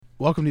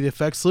Welcome to the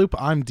Effects Loop.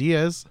 I'm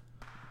Diaz.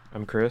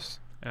 I'm Chris.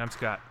 And I'm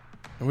Scott.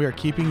 And we are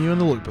keeping you in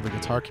the loop of the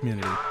guitar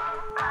community.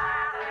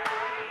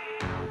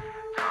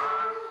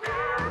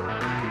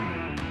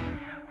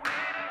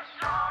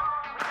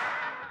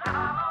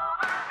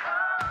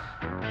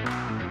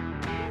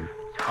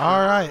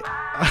 All right.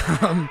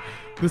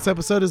 This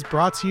episode is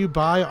brought to you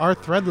by our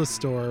Threadless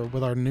store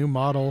with our new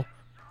model,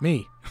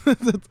 me.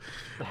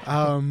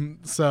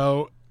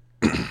 So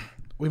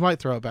we might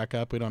throw it back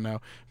up. We don't know.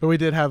 But we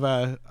did have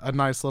a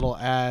nice little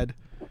ad.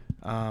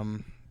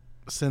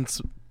 Since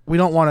we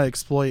don't want to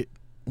exploit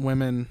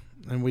women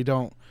and we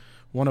don't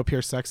want to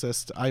appear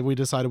sexist, we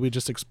decided we'd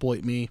just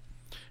exploit me.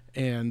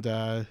 And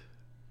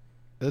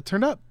it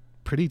turned out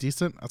pretty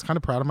decent. I was kind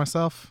of proud of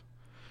myself.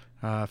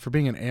 For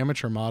being an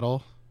amateur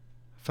model,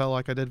 felt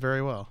like I did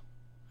very well.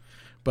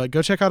 But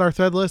go check out our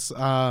Threadless.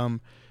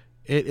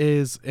 It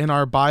is in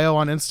our bio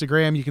on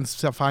Instagram. You can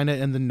find it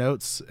in the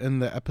notes in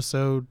the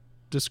episode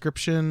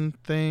description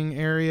thing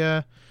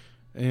area.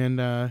 And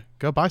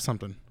go buy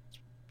something.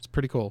 It's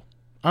pretty cool.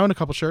 I own a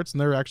couple shirts,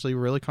 and they're actually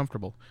really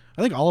comfortable.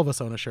 I think all of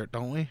us own a shirt,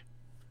 don't we?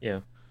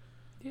 Yeah.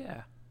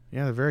 Yeah.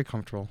 Yeah, they're very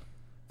comfortable.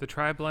 The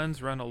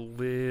tri-blends run a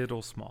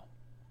little small.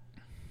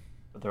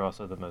 But they're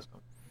also the most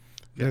comfortable.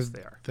 Yes,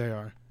 they are. They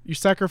are. You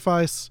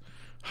sacrifice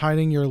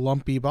hiding your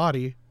lumpy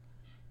body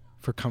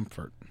for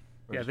comfort.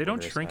 Yeah, they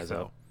don't shrink,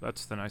 though.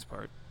 That's the nice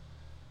part.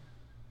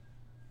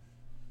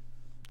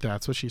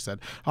 That's what she said.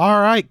 All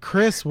right,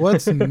 Chris,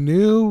 what's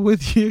new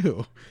with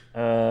you?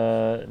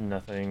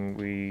 Nothing.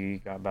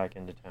 We got back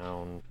into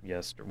town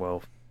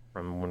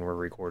from when we're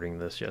recording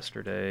this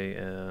yesterday,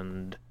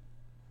 and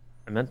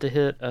I meant to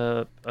hit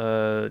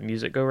a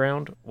music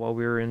go-round while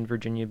we were in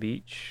Virginia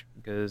Beach,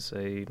 because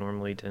they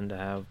normally tend to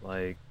have,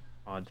 like,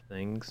 odd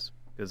things,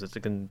 because it's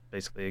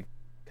basically a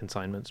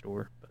consignment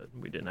store, but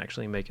we didn't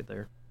actually make it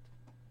there.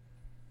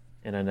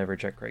 And I never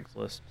checked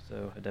Craigslist,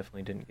 so I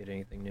definitely didn't get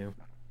anything new.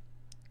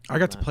 I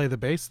got to play the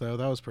bass, though.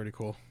 That was pretty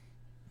cool.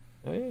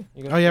 Oh,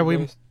 yeah?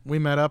 We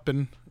met up,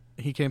 and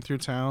he came through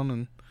town,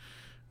 and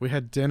we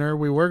had dinner.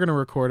 We were going to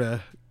record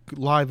a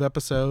live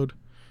episode,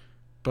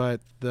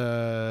 but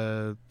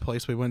the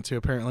place we went to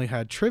apparently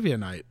had trivia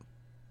night.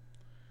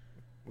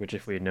 Which,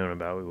 if we had known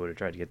about, we would have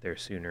tried to get there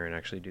sooner and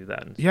actually do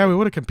that instead. Yeah, we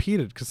would have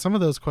competed, because some of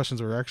those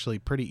questions were actually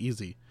pretty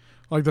easy.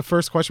 Like, the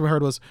first question we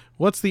heard was,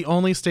 what's the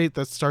only state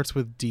that starts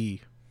with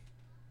D?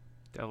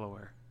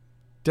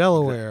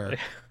 Delaware.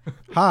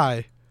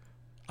 Hi,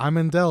 I'm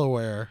in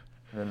Delaware.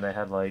 And then they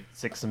had like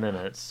 6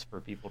 minutes for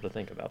people to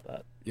think about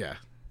that. Yeah.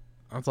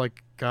 I was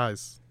like,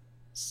 guys,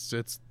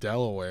 it's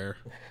Delaware.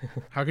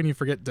 How can you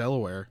forget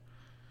Delaware?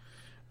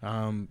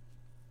 Let's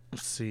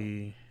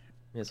see.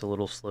 It's a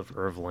little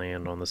sliver of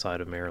land on the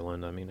side of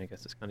Maryland. I mean, I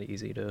guess it's kind of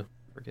easy to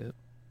forget.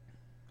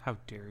 How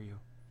dare you?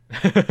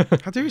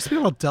 How dare you speak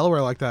about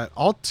Delaware like that?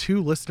 All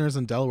 2 listeners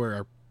in Delaware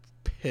are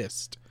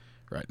pissed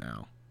right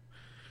now.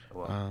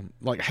 Wow.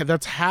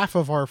 That's half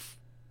of our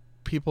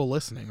people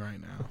listening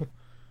right now.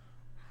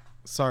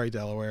 Sorry,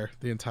 Delaware,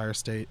 the entire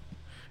state.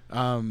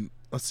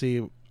 Let's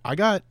see. I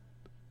got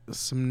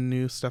some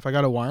new stuff. I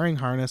got a wiring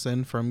harness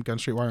in from Gun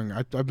Street Wiring.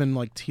 I've been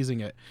like teasing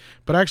it,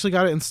 but I actually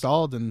got it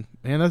installed, and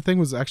man, that thing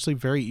was actually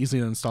very easy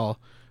to install.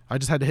 I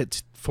just had to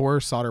hit 4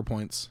 solder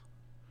points.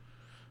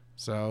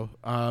 So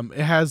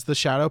it has the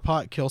shadow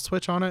pot kill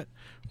switch on it,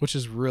 which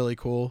is really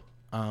cool.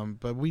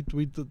 But we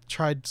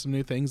tried some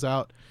new things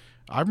out.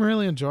 I'm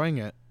really enjoying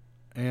it,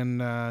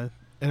 and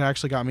it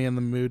actually got me in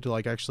the mood to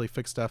like actually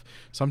fix stuff.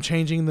 So I'm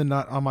changing the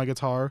nut on my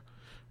guitar,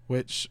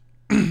 which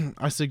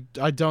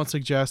I don't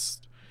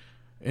suggest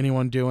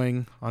anyone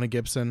doing on a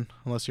Gibson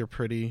unless you're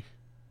pretty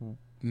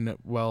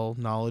well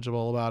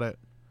knowledgeable about it.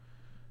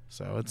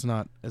 So it's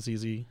not as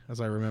easy as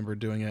I remember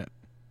doing it.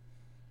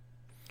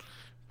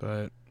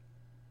 But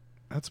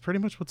that's pretty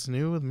much what's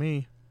new with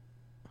me.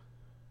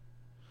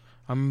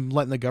 I'm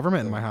letting the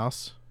government in my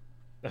house.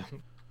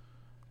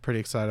 Pretty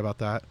excited about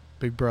that.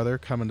 Big Brother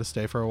coming to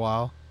stay for a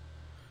while.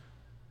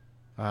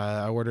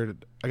 I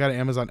got an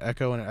Amazon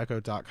Echo and an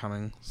Echo Dot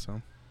coming,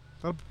 so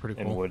that'll be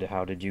pretty cool. And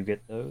how did you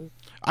get those?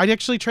 I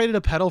actually traded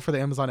a pedal for the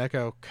Amazon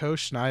Echo. Co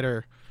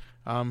Schneider,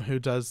 who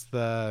does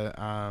the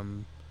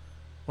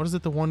what is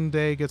it? The One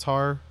Day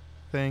Guitar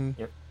thing.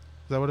 Yep.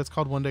 Is that what it's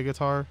called? One Day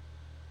Guitar.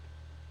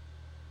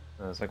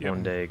 It's like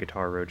One Day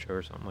Guitar Roadshow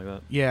or something like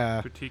that.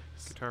 Yeah. Boutique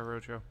Guitar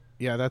Roadshow.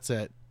 Yeah, that's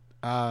it.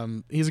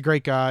 He's a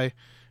great guy,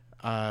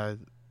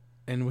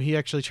 and he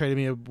actually traded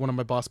me one of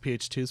my Boss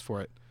PH2s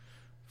for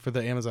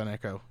the Amazon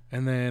Echo.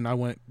 And then I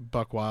went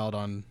buck wild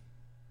on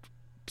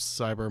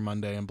Cyber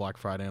Monday and Black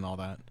Friday and all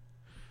that.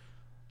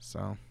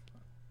 So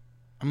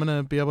I'm going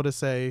to be able to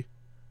say,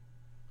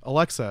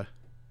 Alexa,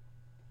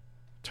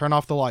 turn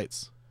off the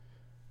lights.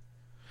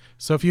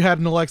 So if you had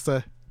an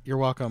Alexa, you're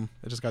welcome.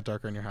 It just got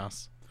darker in your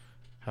house.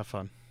 Have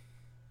fun.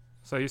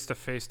 So I used to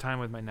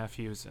FaceTime with my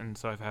nephews, and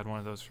so I've had one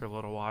of those for a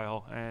little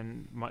while.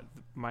 And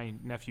my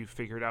nephew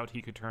figured out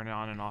he could turn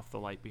on and off the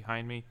light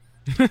behind me,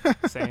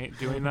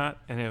 doing that,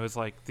 and it was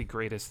like the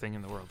greatest thing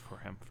in the world for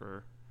him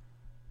for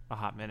a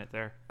hot minute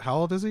there. How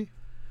old is he?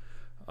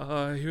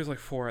 He was like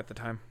 4 at the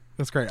time.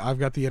 That's great. I've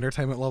got the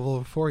entertainment level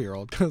of a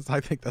 4-year-old because I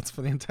think that's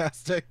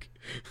fantastic.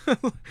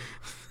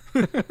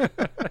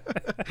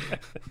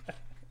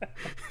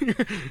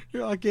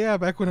 You're like, yeah,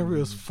 back whenever he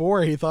was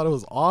 4, he thought it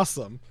was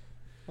awesome.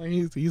 Like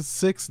he's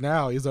 6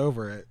 now. He's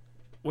over it.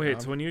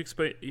 Wait, so when you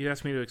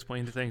asked me to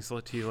explain things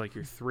to you like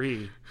you're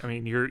 3. I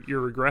mean, you're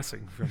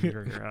regressing from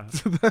your.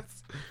 So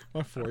that's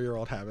my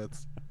 4-year-old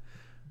habits.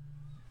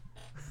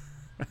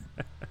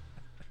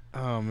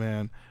 Oh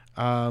man.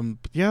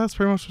 But yeah, that's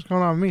pretty much what's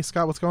going on with me.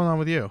 Scott, what's going on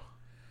with you?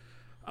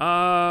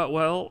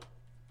 Well,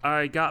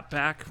 I got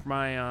back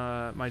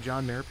my my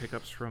John Mayer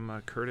pickups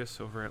from Curtis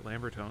over at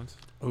Lambertone's.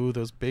 Oh,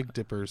 those big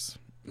dippers.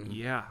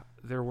 Yeah,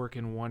 they're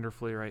working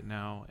wonderfully right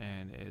now,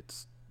 and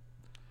it's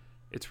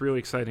really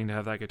exciting to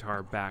have that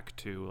guitar back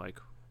to like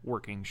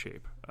working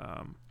shape.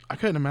 I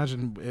couldn't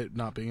imagine it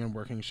not being in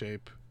working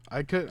shape.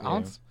 I could.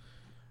 Yeah.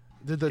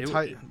 Did the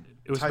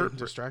Titan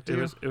distract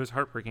you? It was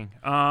heartbreaking.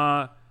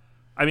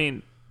 I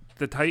mean,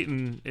 the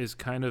Titan is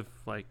kind of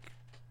like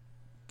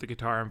the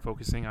guitar I'm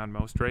focusing on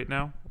most right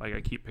now. Like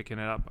I keep picking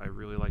it up. I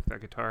really like that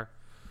guitar.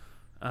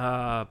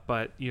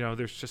 But you know,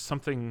 there's just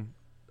something.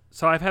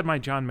 So I've had my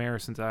John Mayer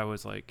since I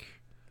was like,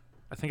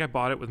 I think I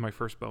bought it with my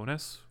first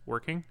bonus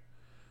working.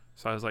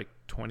 So I was like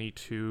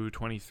 22,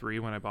 23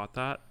 when I bought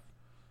that.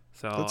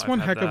 So that's one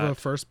heck of a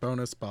first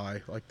bonus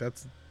buy. Like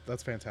that's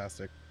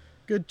fantastic.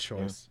 Good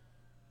choice.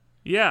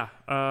 Yeah.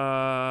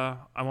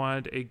 I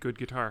wanted a good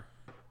guitar.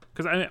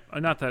 Because I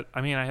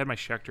had my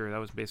Schecter. That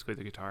was basically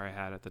the guitar I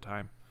had at the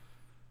time.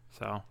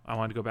 So I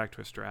wanted to go back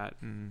to a Strat,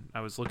 and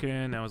I was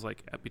looking. I was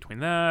like between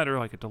that or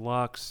like a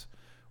Deluxe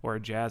or a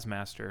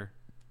Jazzmaster.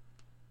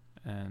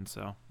 And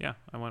so yeah,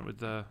 I went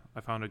with I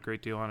found a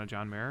great deal on a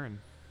John Mayer and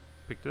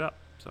picked it up.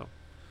 So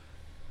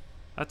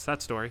that's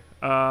that story.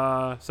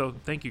 So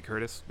thank you,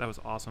 Curtis. That was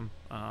awesome.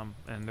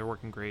 And they're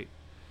working great.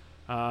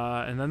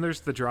 And then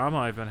there's the drama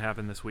I've been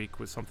having this week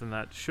with something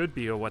that should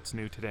be a what's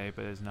new today,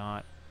 but is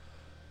not.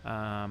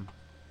 I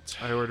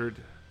ordered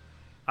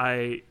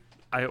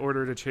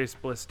a Chase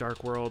Bliss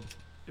Dark World.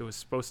 It was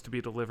supposed to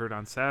be delivered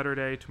on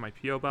Saturday to my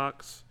P.O.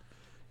 box.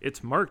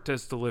 It's marked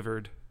as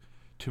delivered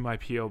to my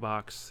P.O.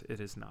 box. It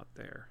is not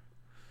there.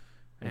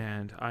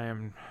 And I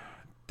am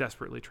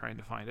desperately trying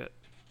to find it.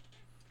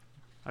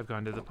 I've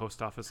gone to the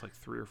post office like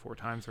 3 or 4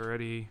 times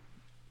already.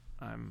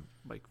 I'm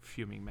like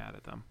fuming mad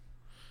at them.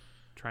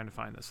 Trying to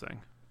find this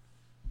thing.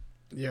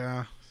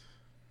 Yeah.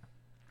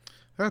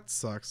 That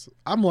sucks.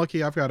 I'm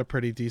lucky I've got a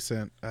pretty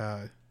decent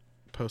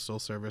postal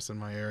service in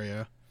my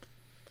area.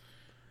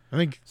 I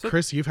think,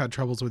 Chris, you've had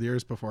troubles with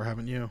yours before,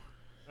 haven't you?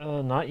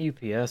 Not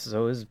UPS. It's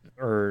always,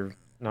 or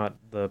not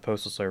the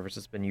postal service.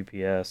 It's been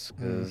UPS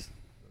because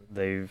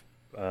they've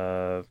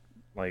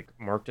like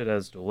marked it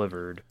as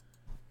delivered,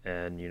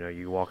 and you know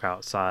you walk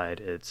outside,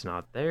 it's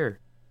not there.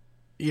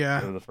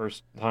 Yeah. So the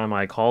first time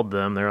I called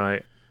them, they're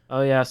like,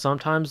 "Oh yeah,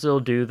 sometimes they'll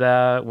do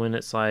that when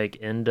it's like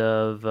end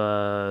of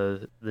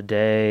the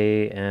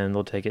day, and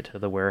they'll take it to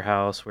the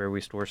warehouse where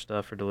we store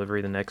stuff for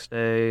delivery the next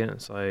day." And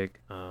it's like,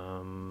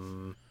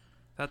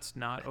 that's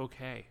not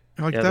okay.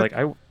 Like yeah, that, like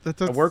I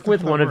work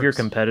with one of your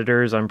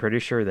competitors. I'm pretty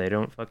sure they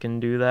don't fucking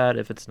do that.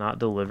 If it's not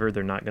delivered,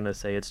 they're not gonna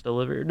say it's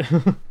delivered.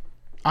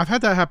 I've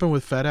had that happen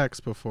with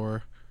FedEx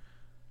before.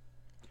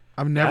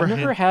 I've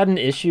never had an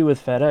issue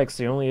with FedEx.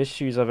 The only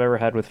issues I've ever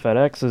had with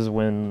FedEx is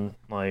when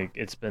like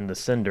it's been the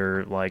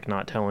sender like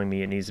not telling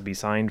me it needs to be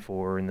signed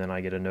for, and then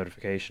I get a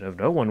notification of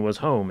no one was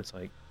home. It's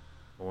like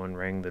no one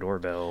rang the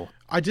doorbell.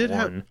 I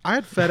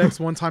had FedEx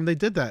one time. They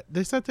did that.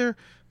 They sat there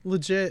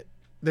legit.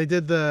 They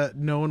did the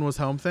no one was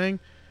home thing.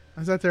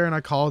 I sat there and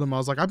I called them. I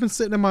was like, I've been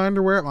sitting in my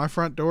underwear at my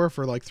front door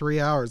for like 3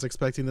 hours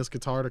expecting this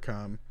guitar to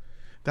come.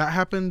 That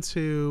happened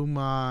to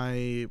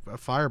my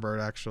Firebird,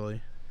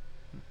 actually.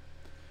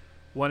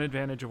 One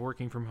advantage of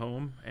working from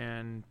home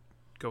and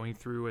going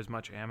through as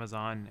much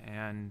Amazon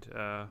and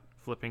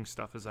flipping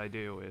stuff as I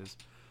do is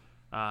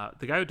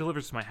the guy who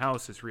delivers to my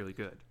house is really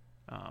good.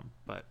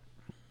 But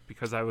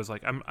because I was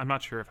like, I'm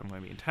not sure if I'm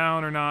going to be in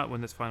town or not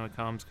when this finally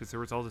comes, because there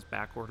was all this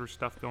back order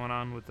stuff going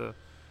on with the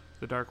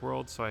Dark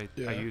World. So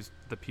I used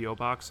the P.O.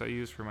 box I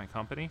used for my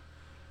company.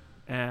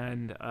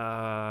 And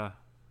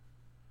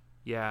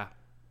yeah,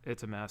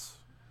 it's a mess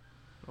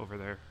over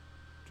there.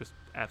 Just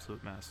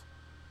absolute mess.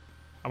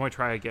 I'm going to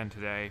try again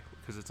today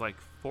because it's like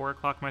 4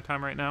 o'clock my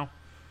time right now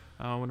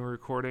when we're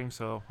recording.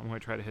 So I'm going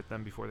to try to hit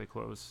them before they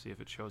close, see if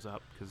it shows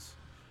up, because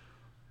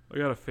I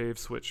got a fave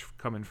switch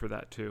coming for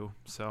that too.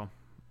 So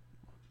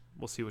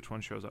we'll see which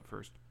one shows up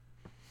first.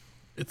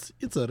 It's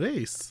a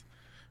race.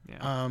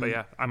 Yeah. But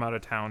yeah, I'm out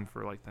of town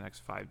for like the next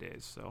 5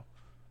 days. So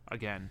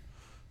again,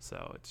 it's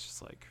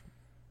just like,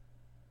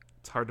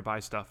 it's hard to buy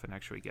stuff and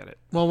actually get it.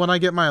 Well, when I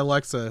get my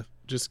Alexa,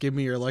 just give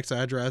me your Alexa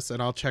address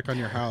and I'll check on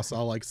your house.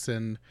 I'll like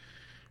send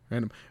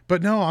random.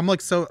 But no, I'm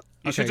like, so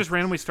you should just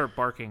randomly start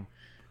barking.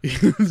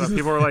 So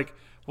people are like,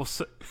 well,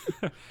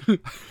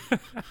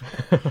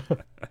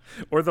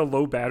 or the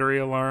low battery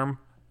alarm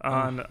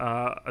on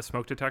a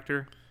smoke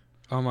detector.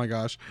 Oh my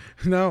gosh.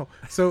 No.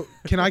 So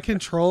can I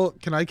control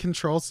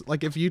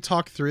like if you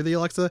talk through the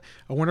Alexa,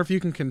 I wonder if you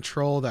can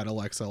control that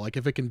Alexa, like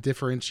if it can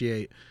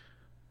differentiate.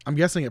 I'm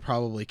guessing it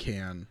probably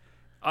can.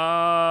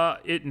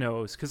 It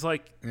knows, because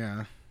like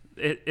Yeah.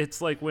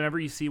 it's like whenever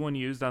you see one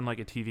used on like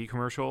a TV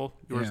commercial,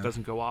 yours Yeah.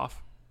 doesn't go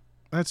off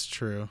That's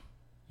true.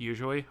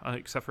 usually,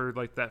 except for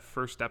like that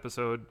first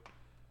episode.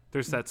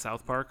 There's that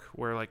South Park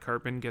where like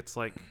Cartman gets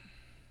like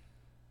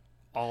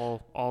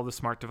all the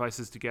smart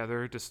devices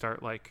together to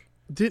start like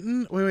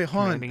Hold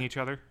commanding on. each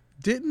other.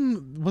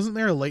 Wasn't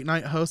there a late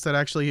night host that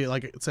actually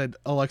like said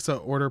Alexa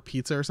order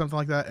pizza or something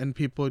like that, and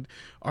people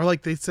are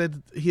like they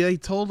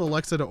told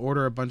Alexa to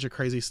order a bunch of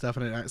crazy stuff,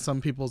 and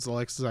some people's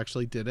Alexas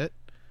actually did it.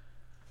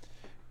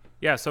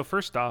 Yeah. So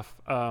first off,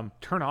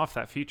 turn off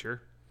that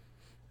feature.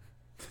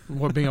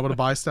 What, being able to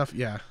buy stuff?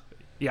 Yeah.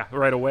 Yeah,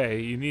 right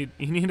away. You need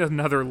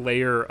another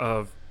layer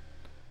of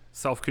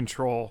self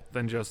control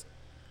than just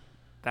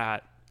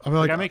that. I'll be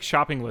Like I make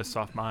shopping lists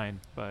off mine,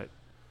 but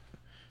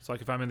it's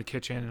like if I'm in the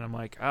kitchen and I'm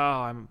like, oh,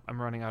 I'm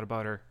running out of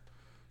butter,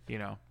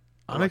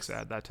 Alexa,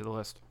 add that to the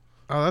list.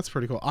 Oh, that's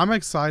pretty cool. I'm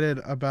excited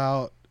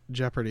about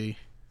Jeopardy.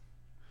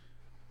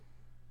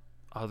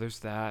 Oh, there's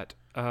that.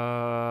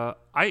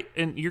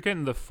 And you're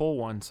getting the full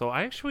one, so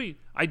I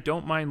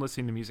don't mind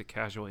listening to music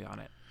casually on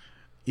it.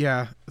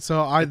 Yeah.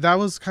 So that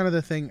was kind of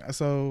the thing.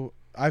 So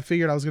I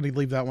figured I was going to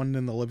leave that one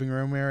in the living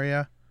room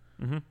area,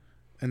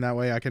 and that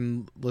way I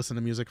can listen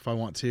to music if I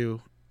want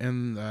to.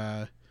 And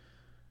then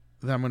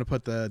I'm going to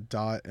put the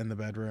dot in the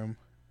bedroom.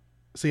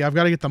 See, I've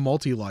got to get the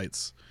multi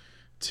lights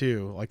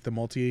too, like the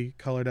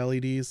multicolored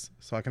LEDs,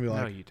 so I can be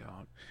like, no, you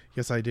don't.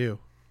 Yes, I do.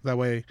 That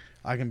way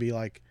I can be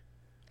like,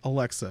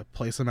 Alexa,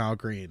 play some Al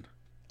Green.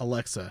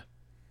 Alexa,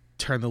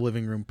 turn the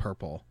living room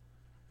purple.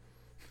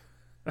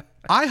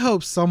 I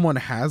hope someone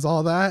has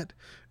all that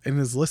and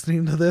is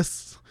listening to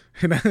this,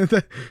 and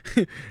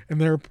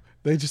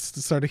they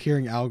just started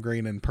hearing Al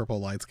Green and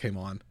purple lights came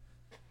on.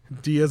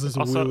 Diaz is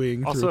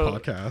wooing through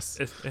podcasts.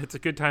 It's a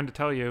good time to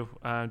tell you,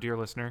 dear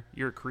listener,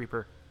 you're a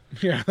creeper.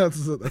 Yeah,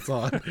 that's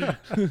odd.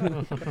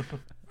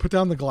 Put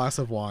down the glass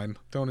of wine.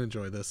 Don't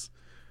enjoy this.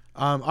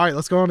 All right,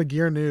 let's go on to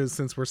gear news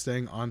since we're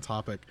staying on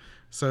topic.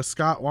 So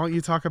Scott, why don't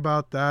you talk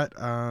about that?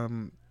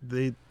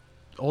 The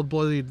Old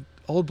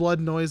Blood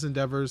Noise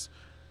Endeavors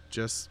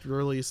just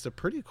released a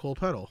pretty cool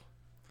pedal.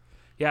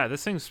 Yeah,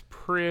 this thing's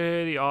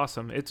pretty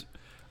awesome.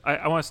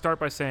 I want to start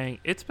by saying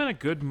it's been a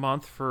good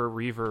month for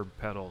reverb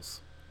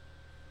pedals.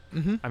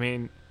 Mm-hmm. I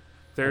mean,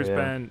 there's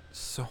been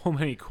so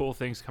many cool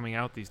things coming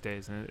out these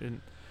days,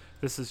 and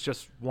this is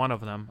just one of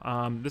them.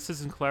 This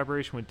is in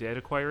collaboration with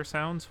Data Choir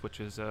Sounds,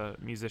 which is a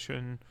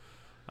musician,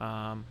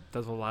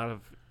 does a lot of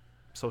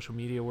social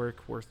media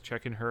work, worth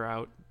checking her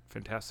out.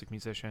 Fantastic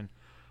musician.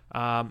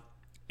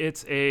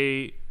 It's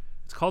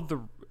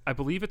called I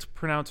believe it's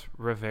pronounced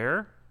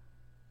Rever.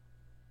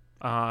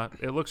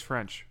 It looks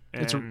French,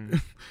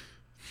 and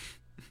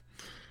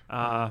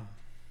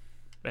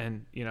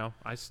and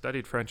I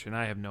studied French and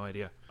I have no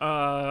idea.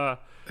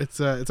 It's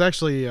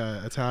actually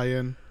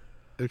Italian.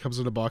 It comes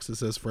in a box that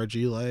says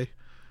Fragile.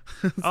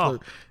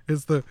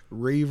 It's the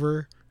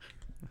Rever.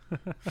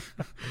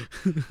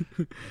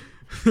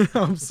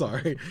 I'm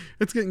sorry.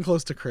 It's getting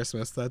close to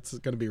Christmas. That's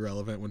going to be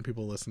relevant when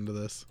people listen to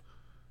this.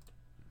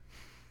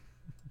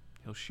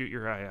 He'll shoot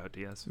your eye out,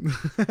 Diaz.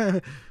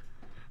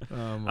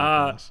 Oh my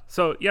gosh.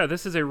 So yeah,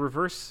 this is a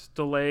reverse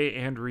delay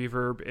and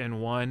reverb in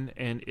one,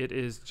 and it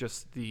is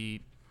just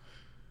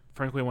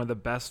frankly, one of the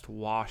best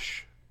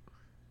wash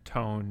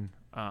tone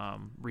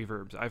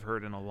reverbs I've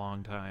heard in a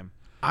long time.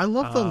 I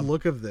love the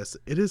look of this.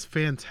 It is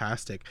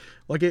fantastic.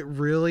 Like it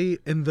really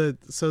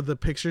the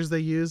pictures they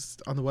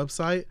used on the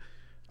website.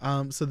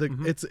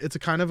 It's a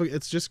kind of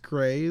it's just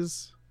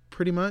grays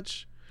pretty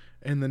much,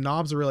 and the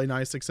knobs are really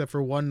nice except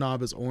for one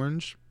knob is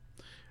orange.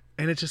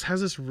 And it just has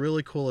this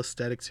really cool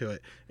aesthetic to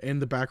it.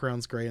 And the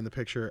background's gray in the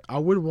picture. I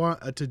would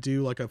want to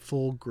do like a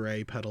full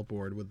gray pedal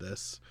board with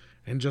this.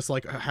 And just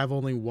like have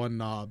only one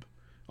knob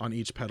on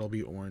each pedal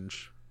be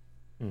orange.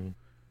 Mm.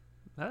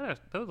 That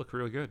would look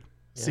really good.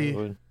 Yeah,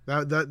 See,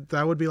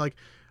 that would be like,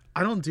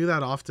 I don't do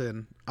that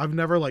often. I've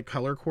never like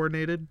color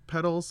coordinated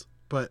pedals.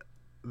 But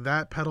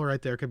that pedal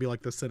right there could be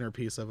like the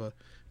centerpiece of a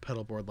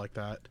pedal board like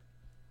that.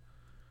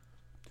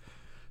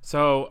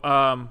 So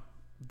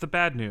the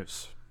bad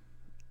news.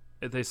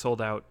 They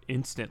sold out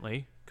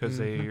instantly because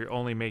they're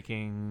only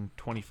making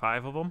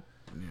 25 of them.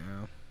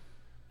 Yeah.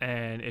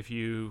 And if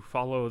you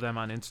follow them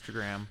on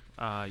Instagram,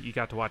 you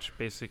got to watch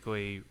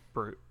basically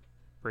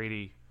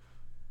Brady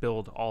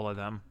build all of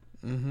them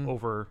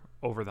over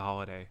the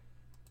holiday.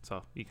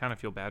 So you kind of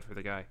feel bad for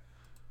the guy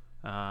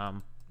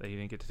that he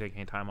didn't get to take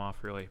any time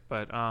off, really.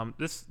 But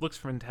this looks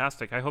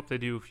fantastic. I hope they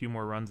do a few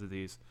more runs of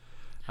these.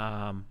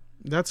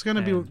 This is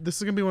gonna be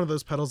one of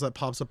those pedals that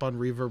pops up on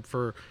Reverb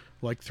for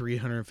like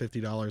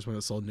 $350 when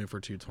it's sold new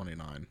for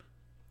 $229.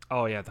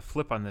 Oh yeah, the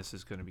flip on this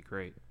is gonna be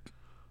great.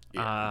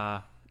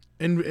 Yeah.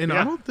 And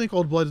I don't think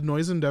Old Blood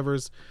Noise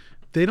Endeavors,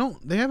 they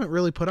haven't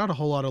really put out a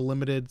whole lot of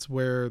limiteds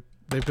where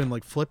they've been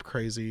like flip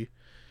crazy.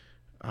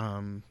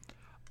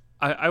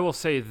 I will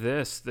say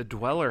this: the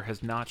Dweller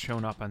has not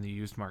shown up on the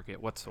used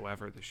market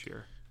whatsoever this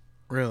year.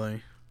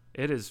 Really?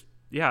 It is,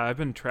 yeah. I've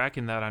been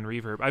tracking that on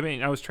Reverb. I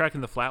mean, I was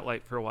tracking the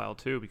Flatlight for a while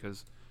too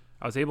because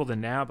I was able to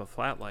nab a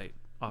Flatlight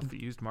off the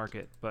used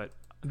market. But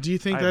Do you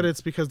think that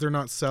it's because they're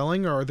not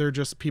selling, or they're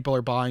just people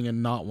are buying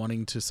and not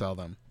wanting to sell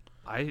them?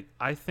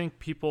 I think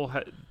people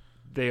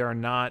they are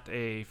not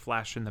a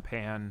flash in the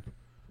pan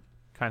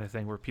kind of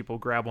thing where people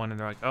grab one and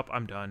they're like, "Oh,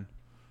 I'm done."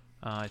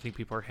 I think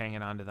people are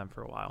hanging on to them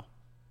for a while.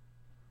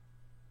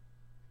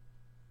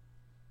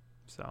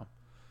 So,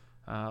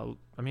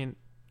 I mean,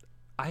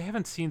 I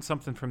haven't seen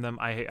something from them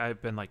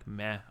I've been like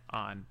meh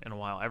on in a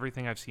while.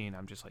 Everything I've seen,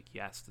 I'm just like,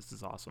 yes, this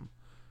is awesome.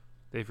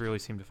 They've really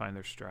seemed to find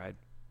their stride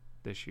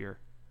this year,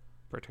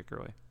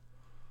 particularly.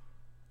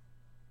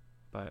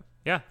 But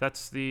yeah,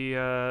 that's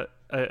the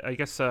I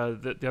guess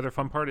the other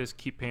fun part is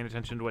keep paying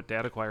attention to what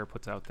DataQuire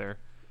puts out there,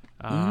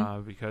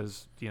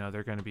 because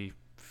they're going to be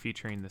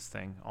featuring this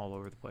thing all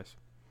over the place.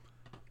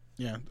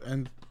 Yeah,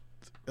 and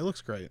it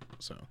looks great.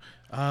 So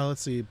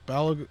let's see,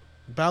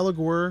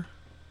 Balaguer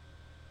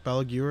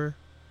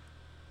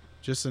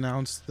just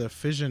announced the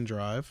Fission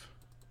Drive,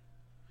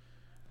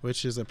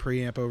 which is a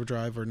preamp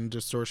overdrive or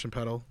distortion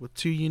pedal with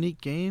 2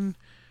 unique gain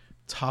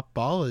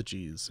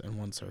topologies in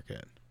one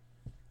circuit.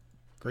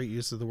 Great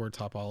use of the word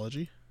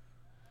topology.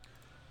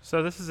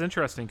 So this is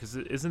interesting because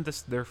isn't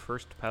this their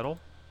first pedal?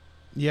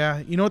 Yeah,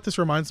 you know what this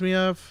reminds me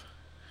of?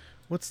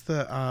 What's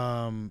the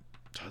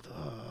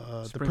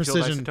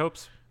precision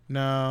Isotopes?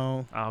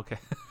 No. Oh, okay.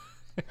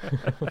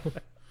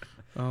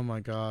 Oh my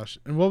gosh.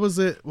 And what was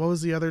it? What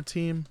was the other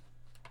team?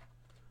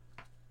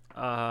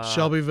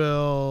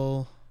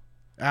 Shelbyville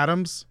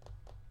Adams?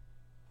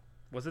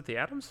 Was it the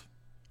Adams?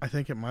 I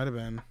think it might have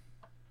been.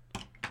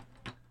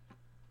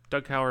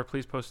 Doug Cower,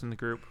 please post in the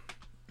group.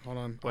 Hold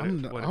on. What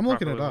I'm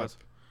looking it up. was.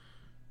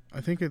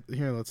 I think it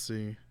here, let's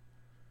see.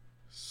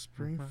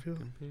 Springfield.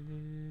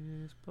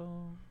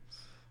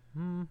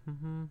 All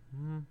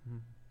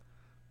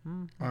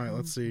right,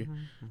 let's see.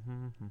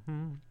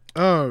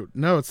 Oh,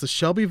 no, it's the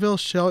Shelbyville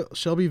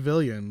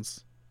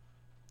Shelbyvillians.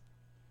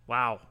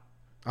 Wow.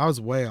 I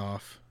was way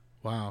off.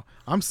 Wow.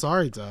 I'm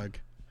sorry, Doug.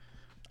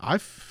 I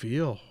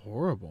feel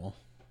horrible.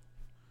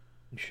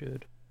 You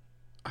should.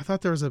 I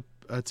thought there was a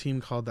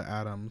team called the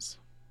Adams.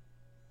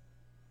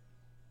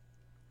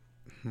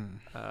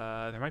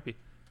 There might be.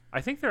 I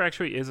think there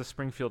actually is a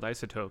Springfield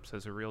Isotopes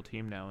as a real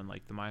team now in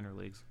like the minor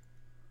leagues.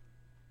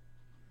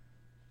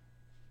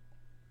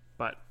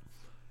 But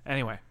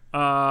anyway,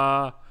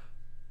 so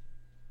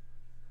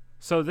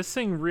this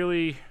thing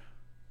really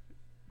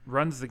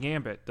runs the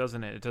gambit,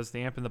 doesn't it? It does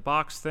the amp in the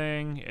box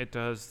thing, it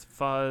does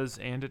fuzz,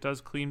 and it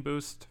does clean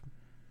boost.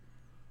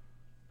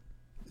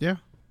 Yeah.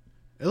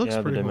 It looks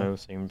the pretty demo cool.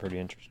 seemed pretty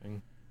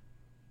interesting.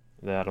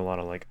 They had a lot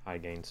of like high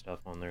gain stuff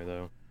on there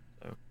though.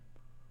 So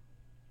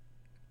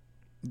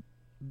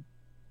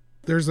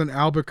There's an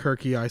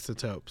Albuquerque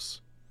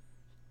Isotopes.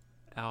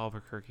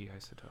 Albuquerque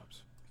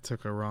Isotopes.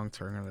 Took a wrong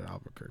turn at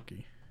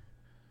Albuquerque.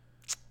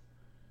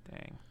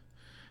 Dang.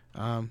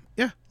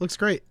 Yeah, looks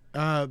great.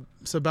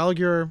 So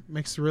Balaguer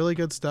makes really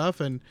good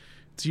stuff, and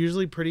it's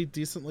usually pretty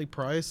decently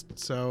priced.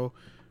 So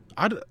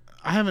I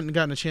haven't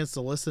gotten a chance to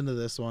listen to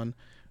this one,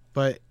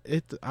 but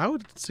I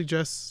would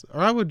suggest,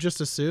 or I would just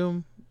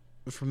assume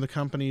from the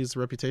company's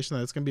reputation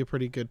that it's going to be a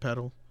pretty good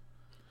pedal.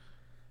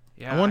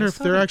 Yeah, I wonder if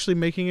they're actually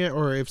making it,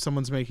 or if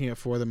someone's making it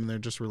for them and they're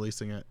just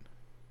releasing it.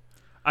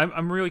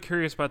 I'm really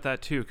curious about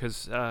that too,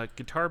 because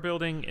guitar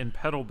building and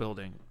pedal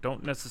building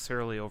don't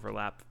necessarily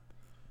overlap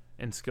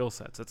in skill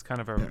sets. It's kind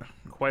of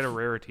quite a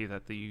rarity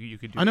that you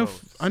could do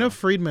both. I know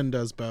Friedman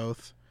does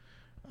both.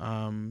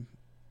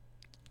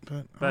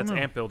 But that's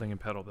amp building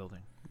and pedal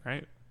building,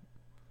 right?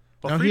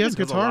 Well, no, Friedman he has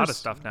does guitars. a lot of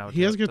stuff now.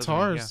 He has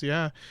guitars.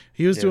 Yeah.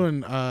 He was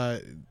doing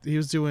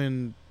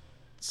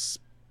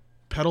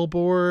pedal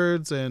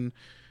boards and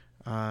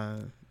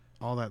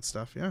all that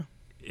stuff. Yeah.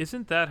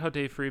 Isn't that how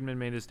Dave Friedman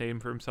made his name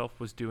for himself?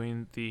 Was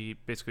doing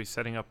basically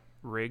setting up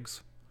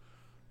rigs,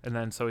 and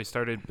then so he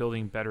started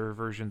building better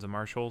versions of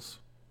Marshalls.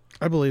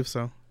 I believe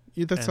so.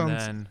 Yeah, that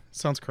And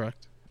sounds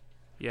correct.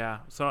 Yeah.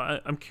 So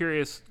I'm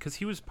curious because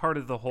he was part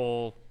of the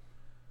whole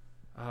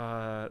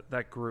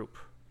that group.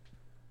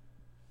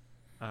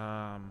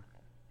 Was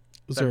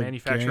that there a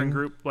manufacturing gang?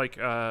 group, like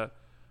out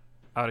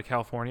of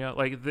California.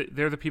 Like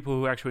they're the people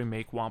who actually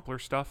make Wampler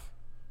stuff.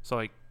 So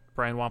like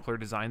Brian Wampler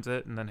designs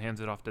it and then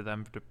hands it off to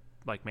them to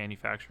like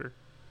manufacture.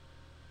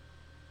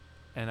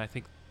 And I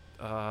think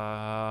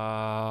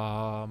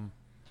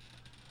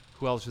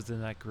who else is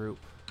in that group?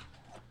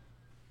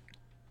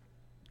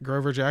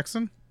 Grover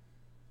Jackson?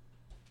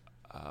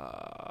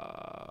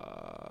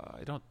 I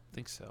don't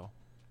think so.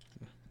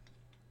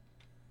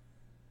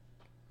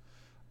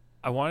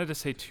 I wanted to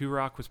say Two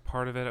Rock was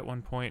part of it at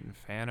one point, and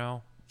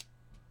Fano,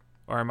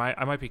 or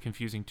I might be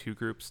confusing two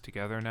groups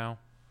together now.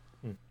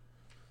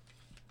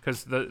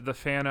 Because the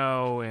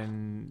Fano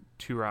and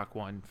Two Rock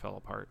one fell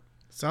apart.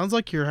 Sounds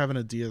like you're having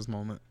a Diaz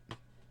moment.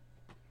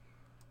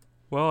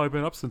 Well, I've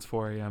been up since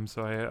 4 a.m.,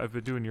 so I've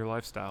been doing your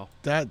lifestyle.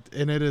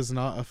 And it is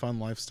not a fun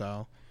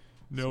lifestyle.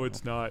 No, So,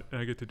 it's not.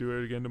 I get to do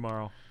it again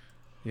tomorrow.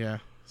 Yeah.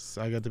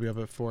 So I got to be up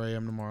at 4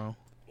 a.m. tomorrow.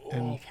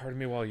 Oh, pardon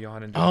me while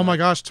yawning. Oh my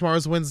gosh,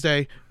 tomorrow's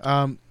Wednesday.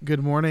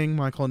 Good morning,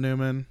 Michael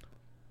Newman.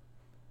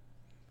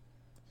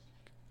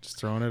 Just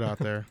throwing it out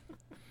there.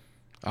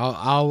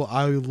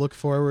 I'll look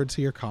forward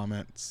to your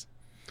comments.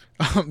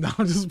 No,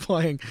 I'm just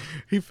playing.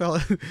 He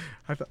felt.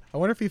 I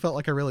wonder if he felt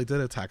like I really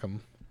did attack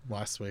him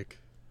last week.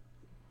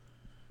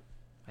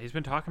 He's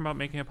been talking about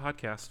making a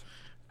podcast.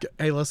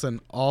 Hey,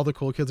 listen, all the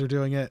cool kids are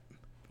doing it.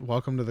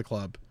 Welcome to the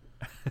club.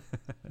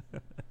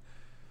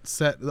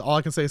 All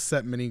I can say is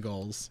set mini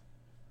goals.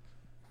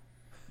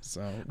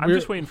 So I'm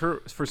just waiting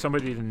for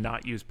somebody to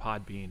not use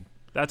Podbean.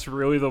 That's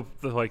really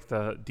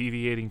the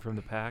deviating from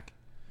the pack.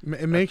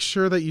 And make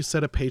sure that you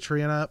set a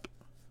Patreon up,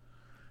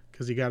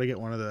 because you got to get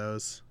one of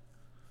those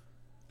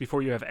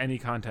before you have any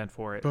content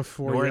for it.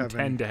 Before you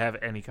intend to have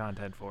any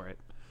content for it.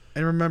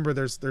 And remember,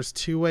 there's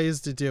 2 ways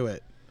to do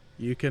it.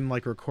 You can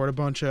like record a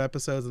bunch of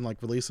episodes and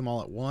like release them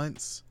all at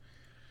once,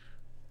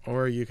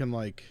 or you can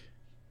like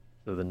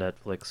So the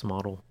Netflix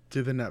model.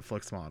 do the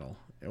Netflix model,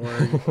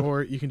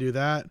 or you can do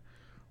that,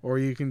 or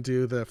you can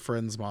do the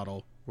Friends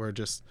model, where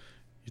just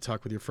you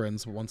talk with your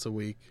friends once a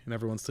week and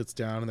everyone sits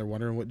down and they're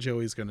wondering what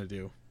Joey's gonna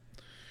do.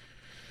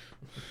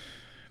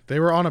 They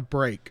were on a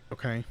break,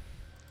 okay?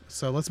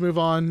 So let's move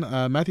on.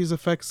 Matthews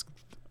Effects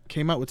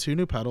came out with 2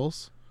 new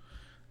pedals.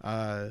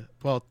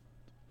 Well,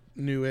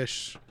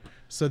 newish.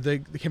 So they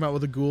came out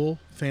with a Ghoul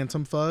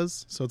Phantom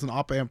Fuzz. So it's an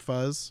op-amp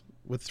fuzz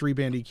with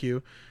 3-band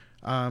EQ,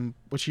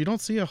 which you don't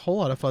see a whole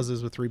lot of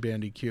fuzzes with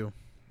 3-band EQ.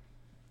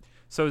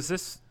 So is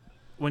this,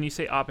 when you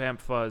say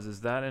op-amp fuzz,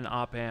 is that an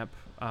op-amp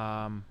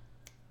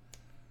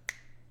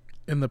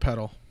In the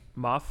pedal.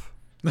 muff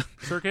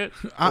circuit?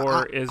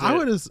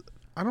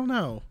 I don't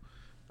know.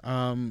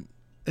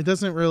 It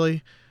doesn't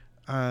really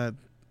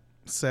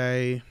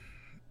say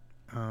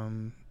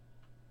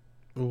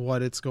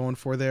what it's going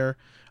for there.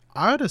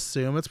 I would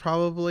assume it's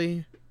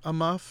probably a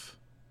muff.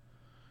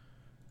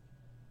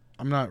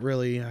 I'm not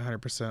really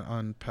 100%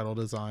 on pedal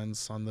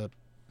designs on the,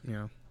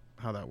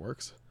 how that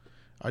works.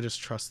 I just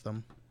trust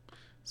them.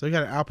 So you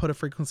got an output, a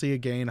frequency, a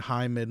gain,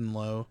 high, mid, and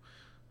low.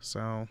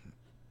 So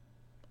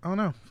I don't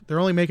know. They're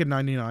only making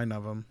 99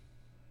 of them,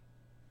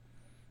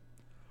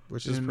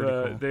 which is pretty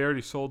cool. They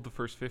already sold the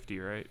first 50,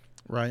 right?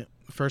 Right.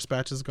 The first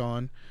batch is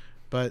gone,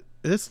 but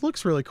this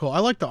looks really cool. I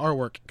like the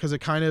artwork because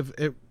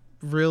it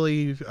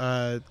really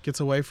gets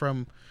away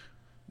from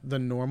the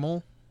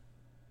normal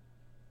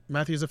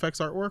Matthews Effects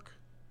artwork.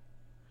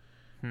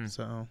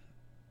 So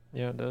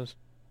Yeah, it does.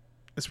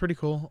 it's pretty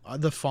cool.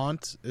 The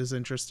font is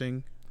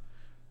interesting.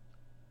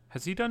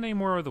 Has he done any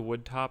more of the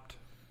wood topped?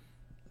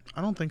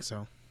 I don't think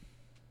so.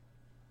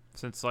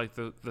 Since like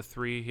the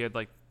 3,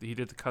 he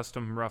did the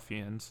custom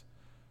ruffians,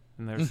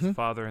 and there's the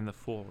Father and the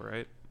Fool,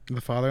 right?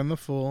 The Father and the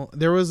Fool.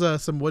 There was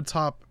some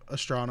woodtop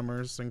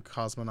astronomers and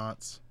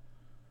cosmonauts.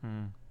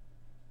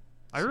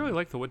 I really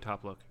like the wood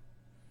top look.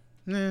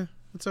 Nah,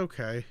 it's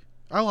okay.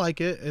 I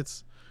like it.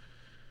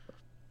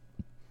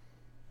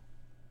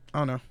 I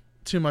don't know.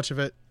 Too much of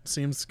it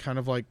seems kind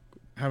of like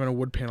having a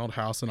wood paneled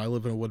house, and I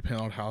live in a wood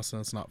paneled house, and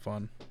it's not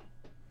fun.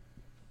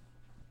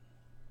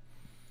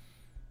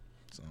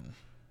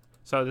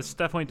 So this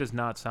definitely does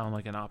not sound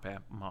like an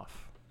op-amp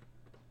muff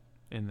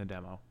in the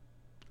demo.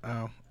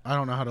 Oh, I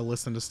don't know how to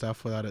listen to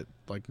stuff without it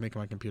like making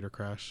my computer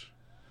crash.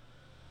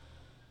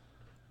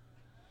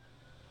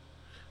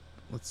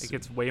 Let's see. It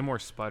gets way more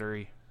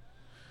sputtery.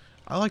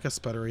 I like a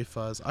sputtery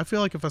fuzz. I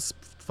feel like if a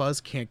fuzz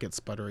can't get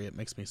sputtery, it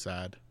makes me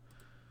sad.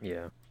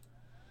 Yeah.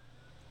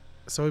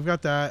 So we've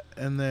got that,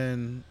 and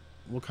then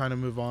we'll kind of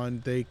move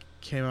on. They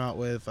came out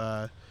with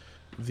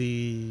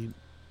the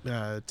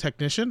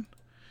Technician,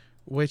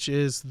 which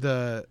is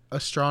the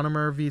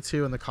Astronomer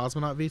V2 and the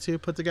Cosmonaut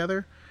V2 put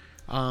together.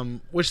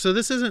 So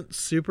this isn't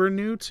super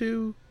new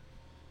to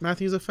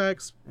Matthews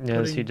Effects.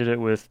 Yes, he did it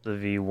with the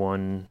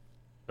V1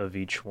 of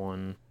each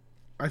one.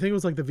 I think it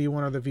was like the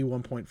V1 or the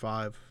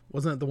V1.5.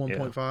 Wasn't it the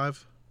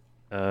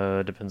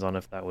 1.5? Depends on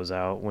if that was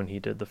out when he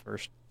did the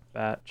first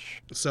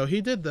batch. So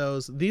he did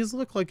those. These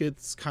look like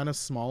it's kind of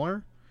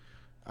smaller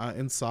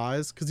in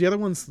size, because the other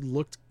ones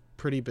looked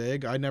pretty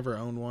big. I never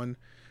owned one.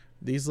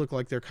 These look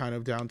like they're kind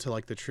of down to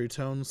like the True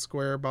Tone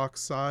square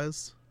box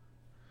size.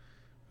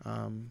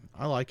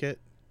 I like it.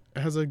 It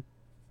has a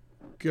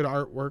good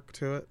artwork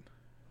to it.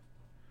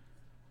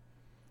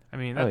 I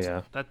mean,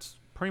 that's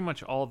pretty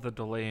much all the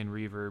delay and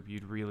reverb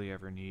you'd really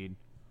ever need.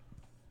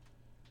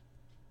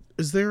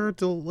 Is there a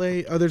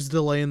delay? Oh, there's a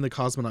delay in the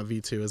Cosmonaut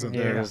V2, isn't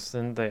there? Yeah, because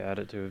then they add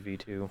it to a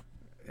V2.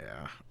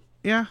 Yeah.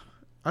 Yeah,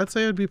 I'd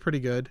say it'd be pretty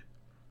good.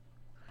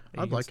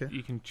 I'd like it.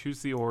 You can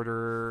choose the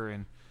order,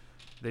 and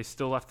they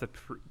still left the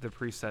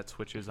preset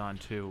switches on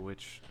too,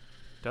 which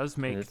does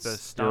make It the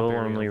still stomp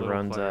area only a little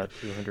runs cluttered.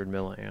 at 200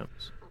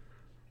 milliamps.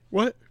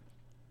 What?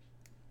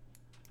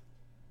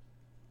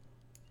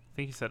 I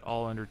think he said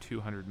all under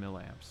 200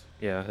 milliamps.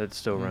 Yeah, it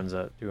still runs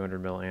at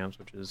 200 milliamps,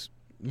 which is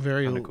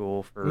Very kind of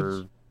cool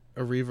for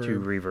a reverb. 2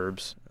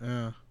 reverbs.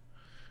 Yeah.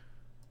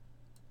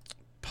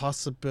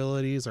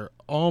 Possibilities are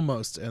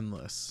almost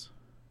endless.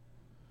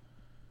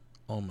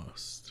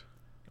 Almost.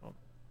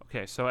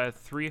 Okay, so at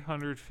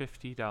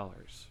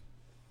 $350.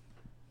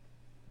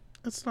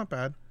 That's not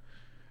bad.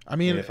 I I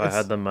mean, mean, if I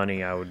had the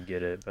money, I would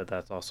get it, but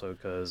that's also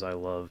because I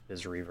love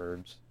his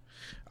reverbs.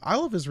 I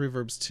love his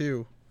reverbs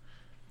too.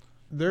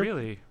 They're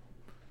Really?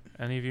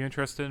 Any of you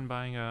interested in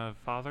buying a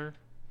Father?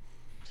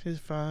 his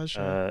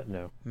Fascia.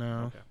 No.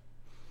 No. Okay.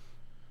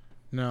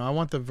 No, I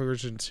want the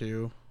version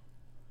 2.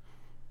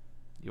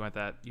 You want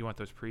that? You want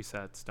those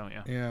presets, don't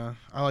you? Yeah,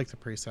 I like the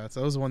presets.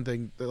 That was one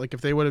thing. Like,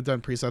 if they would have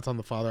done presets on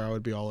the Father, I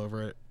would be all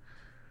over it.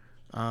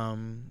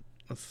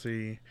 Let's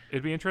see.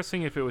 It'd be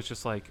interesting if it was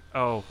just like,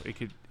 oh,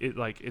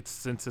 it's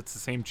since it's the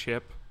same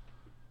chip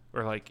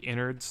or like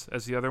innards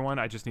as the other one,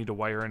 I just need to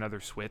wire another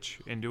switch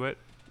into it.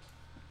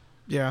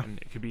 Yeah. And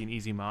it could be an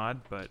easy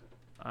mod, but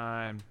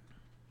I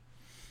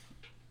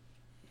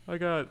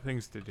got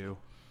things to do.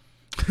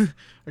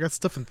 I got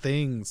stuff and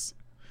things.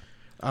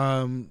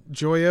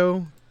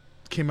 Joyo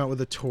came out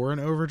with a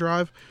Torrent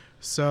overdrive.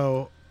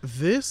 So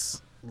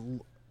this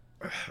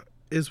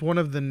is one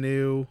of the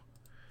new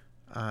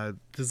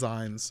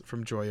designs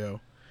from Joyo.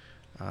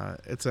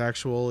 It's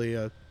actually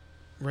a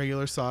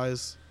regular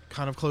size,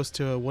 kind of close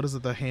to what is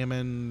it, the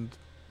Hammond?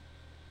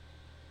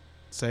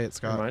 Say it,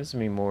 Scott. Reminds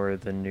me more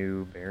of the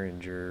new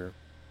Behringer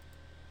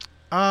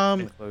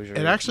enclosure.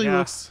 It actually Yeah.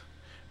 looks.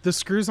 The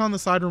screws on the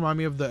side remind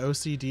me of the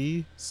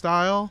OCD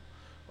style,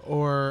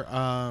 or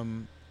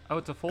Oh,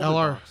 it's a folded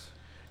LR. box.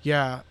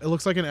 Yeah, it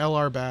looks like an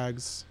LR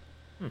bags.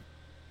 That's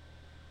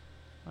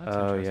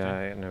Oh interesting. yeah,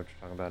 I know what you're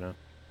talking about now.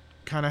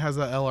 Kind of has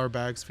that LR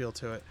bags feel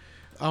to it.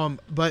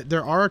 But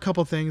there are a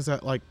couple things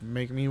that like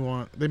make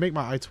my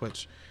eye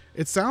twitch.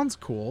 It sounds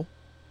cool.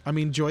 I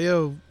mean,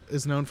 Joyo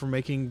is known for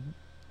making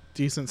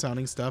decent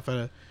sounding stuff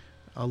at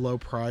a low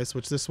price,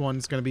 which this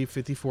one's going to be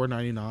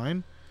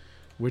 $54.99,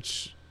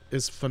 which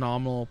is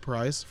phenomenal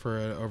price for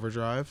an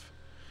overdrive.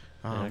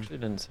 It actually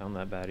didn't sound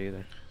that bad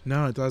either.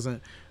 No, it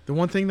doesn't. The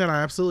one thing that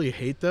I absolutely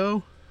hate,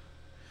 though,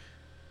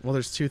 well,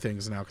 there's two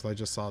things now because I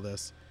just saw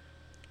this.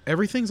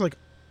 Everything's like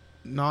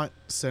not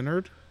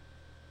centered.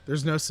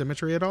 There's no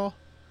symmetry at all.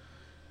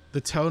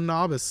 The tone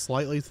knob is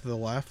slightly to the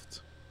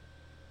left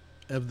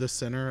of the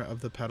center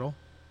of the pedal,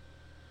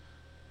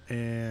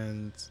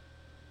 and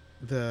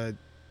the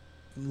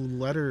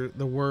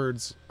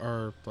words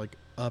are like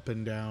up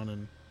and down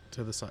and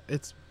to the side.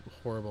 It's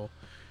horrible.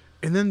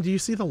 And then, do you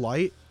see the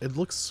light? It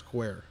looks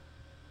square.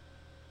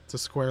 It's a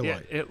square Yeah,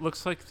 light. it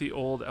looks like the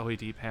old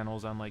LED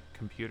panels on like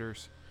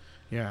computers.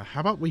 Yeah, how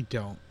about we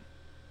don't?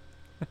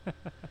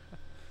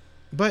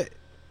 But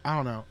I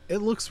don't know. It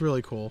looks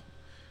really cool.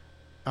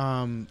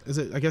 Is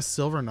it, I guess,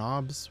 silver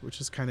knobs, which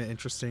is kind of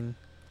interesting.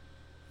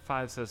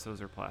 5 says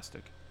those are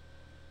plastic.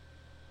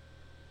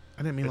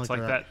 I didn't mean It's like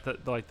like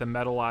that. like the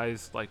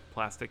metallized like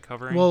plastic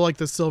covering. Well, like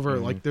the silver,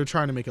 Mhm. like they're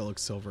trying to make it look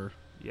silver.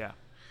 Yeah.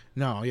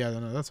 No, yeah,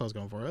 no, that's what I was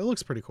going for. It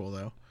looks pretty cool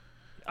though.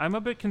 I'm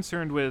a bit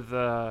concerned with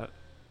an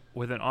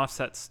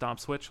offset stomp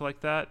switch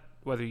like that,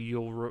 whether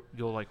you'll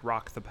like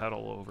rock the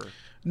pedal over.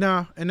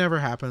 No, it never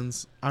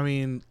happens. I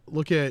mean,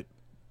 look at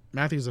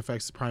Matthew's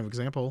Effects prime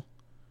example.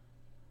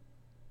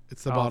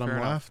 It's the Oh, bottom fair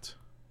enough. left.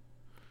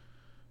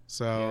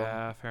 So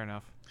Yeah, fair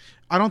enough.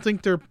 I don't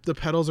think the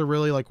pedals are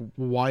really like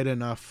wide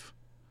enough,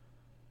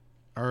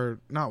 or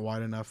not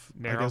wide enough.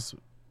 Narrow? I guess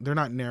they're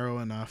not narrow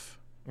enough.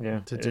 Yeah,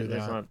 To do It's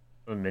that. not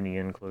a mini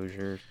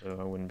enclosure, so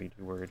I wouldn't be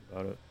too worried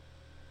about it.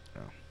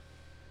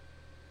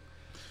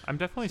 I'm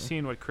definitely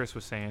seeing what Chris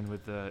was saying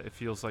with it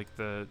feels like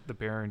the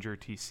Behringer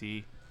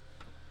TC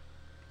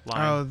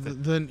line. Oh,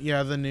 the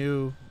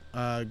new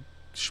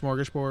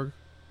smorgasbord.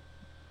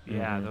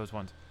 Yeah, Mhm. those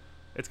ones.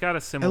 It's got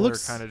a similar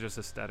looks- kind of just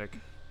aesthetic.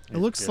 It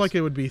looks just like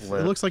it would be. It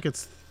flip. looks like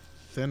it's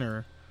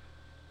thinner.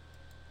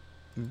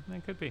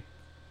 It could be.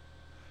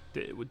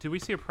 Did we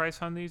see a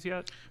price on these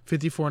yet?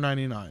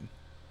 $54.99.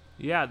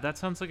 Yeah, that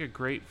sounds like a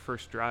great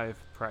first drive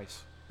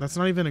price. That's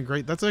not even a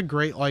great. That's a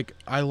great like.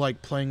 I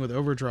like playing with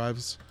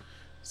overdrives,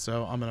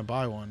 so I'm gonna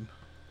buy one.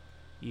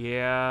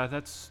 Yeah,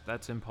 that's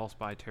impulse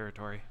buy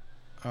territory.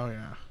 Oh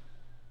yeah.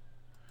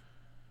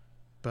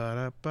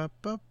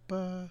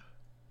 Ba-da-ba-ba-ba.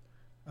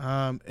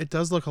 It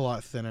does look a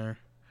lot thinner.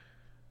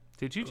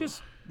 Did you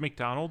just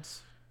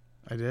McDonald's?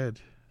 I did,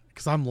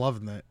 because I'm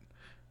loving it.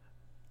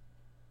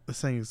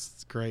 This thing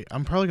is great.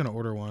 I'm probably gonna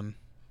order one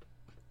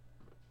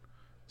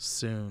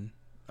soon.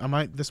 I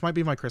might. This might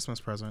be my Christmas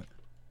present.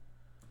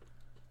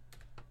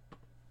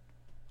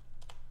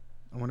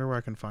 I wonder where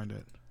I can find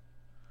it.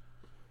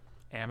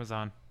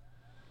 Amazon.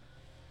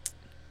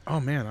 Oh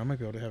man, I'm gonna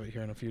go to have it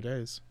here in a few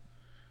days.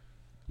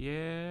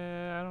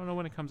 Yeah, I don't know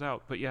when it comes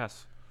out, but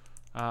yes.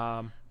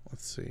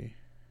 Let's see.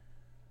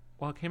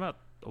 Well, it came out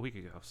a week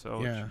ago,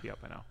 so it Yeah. should be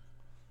up by now.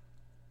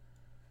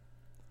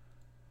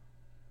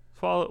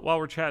 So while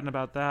we're chatting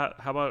about that,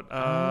 how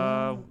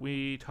about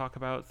we talk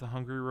about the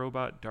Hungry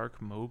Robot Dark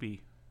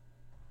Moby?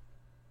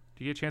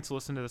 Did you get a chance to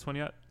listen to this one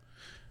yet?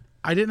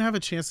 I didn't have a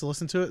chance to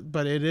listen to it,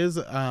 but it is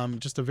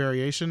just a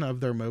variation of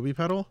their Moby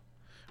pedal,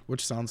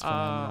 which sounds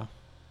phenomenal.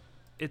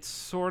 It's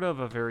sort of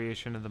a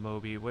variation of the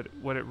Moby. What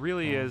it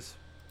really is,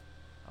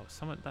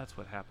 Oh, that's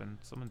what happened.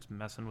 Someone's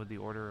messing with the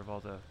order of all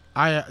the...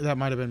 That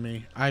might have been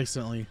me. I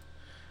accidentally...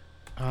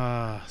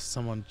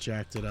 someone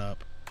jacked it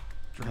up.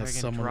 Dragon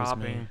Someone was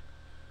me. dropping.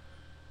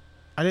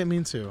 I didn't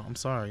mean to. I'm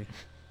sorry.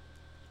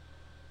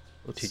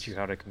 We'll teach you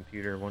how to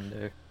computer one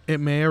day. It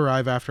may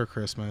arrive after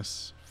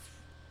Christmas.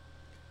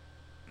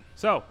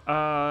 So,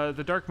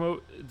 the dark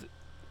mode,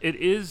 it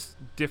is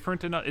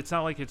different enough. It's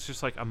not like it's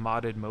just like a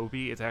modded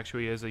Moby. It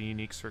actually is a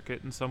unique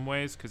circuit in some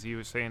ways, because he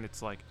was saying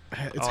it's like...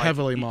 It's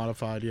heavily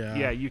modified, yeah.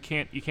 Yeah, you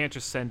can't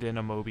just send in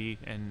a Moby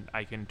and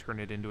I can turn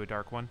it into a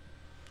dark one.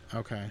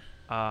 Okay.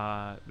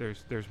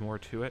 There's more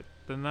to it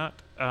than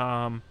that.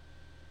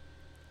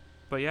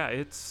 But yeah,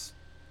 it's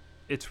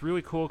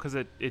really cool because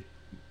it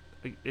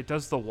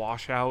does the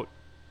washout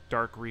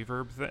dark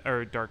reverb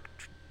or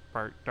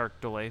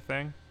dark delay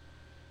thing.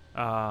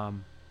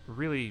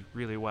 Really,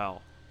 really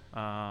well.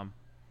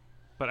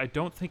 But I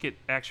don't think it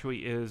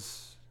actually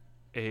is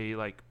a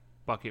like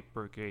bucket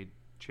brigade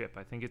chip.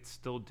 I think it's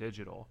still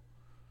digital.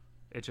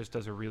 It just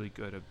does a really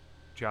good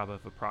job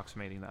of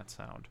approximating that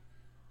sound.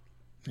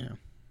 Yeah.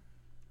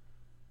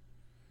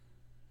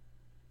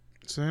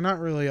 So they're not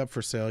really up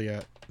for sale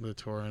yet, the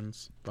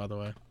Torrens, by the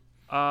way.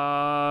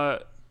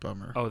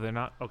 Bummer. Oh, they're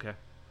not? Okay.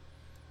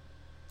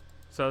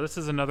 So this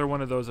is another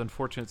one of those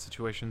unfortunate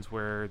situations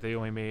where they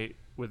only made,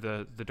 with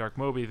the Dark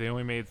Moby, they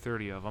only made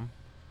 30 of them.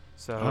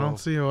 So I don't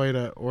see a way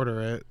to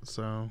order it,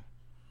 so...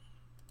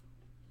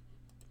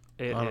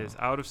 It is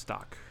out of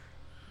stock.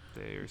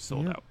 They're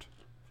sold out.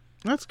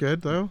 That's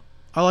good, though.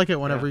 I like it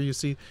whenever you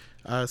see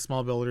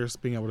small builders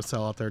being able to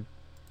sell out their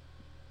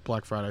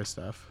Black Friday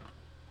stuff.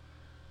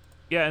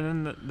 Yeah,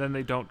 and then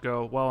they don't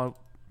go, well,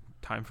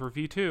 time for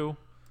V2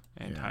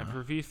 and time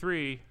for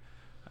V3.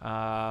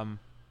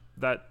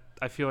 That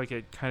I feel like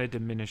it kind of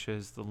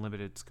diminishes the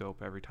limited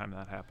scope every time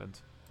that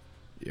happens.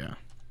 Yeah.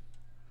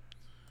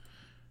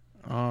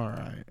 All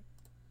right.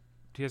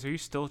 Diaz, are you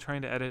still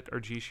trying to edit our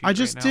G sheet? I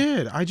just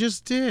did.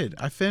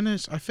 I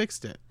finished. I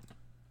fixed it.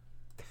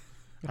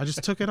 I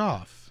just took it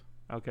off.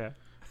 Okay.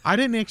 I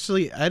didn't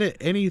actually edit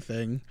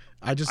anything.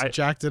 I just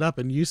jacked it up,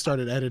 and you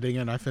started editing,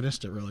 and I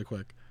finished it really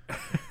quick.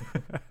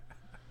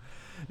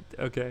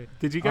 Okay.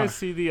 Did you guys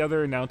see the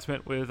other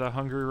announcement with a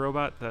Hungry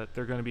Robot that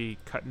they're going to be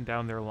cutting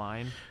down their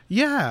line?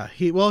 Yeah.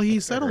 He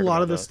said a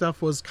lot of this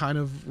stuff was kind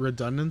of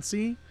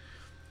redundancy,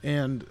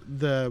 and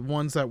the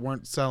ones that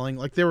weren't selling,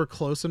 like they were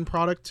close in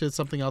product to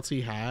something else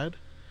he had.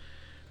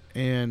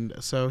 And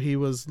so he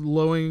was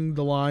lowering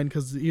the line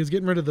because he was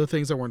getting rid of the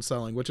things that weren't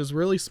selling, which is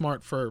really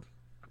smart for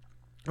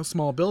a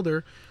small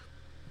builder.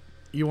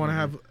 You want to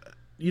have,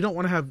 you don't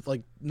want to have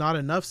like not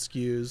enough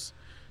SKUs,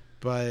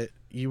 but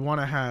you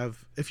want to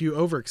have, if you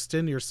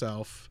overextend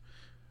yourself,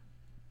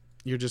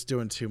 you're just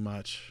doing too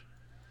much.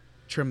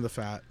 Trim the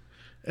fat.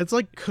 It's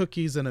like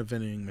cookies in a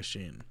vending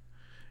machine.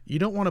 You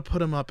don't want to put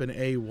them up in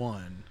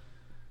A1.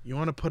 You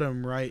want to put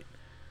them right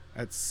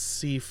at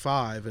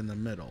C5 in the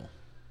middle,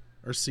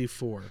 or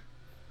C4,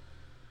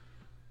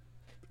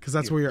 because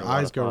that's where your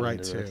eyes go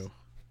right to.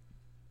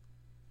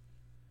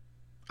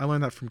 I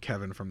learned that from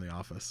Kevin from The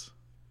Office.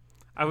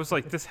 I was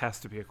like, this has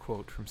to be a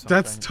quote from something.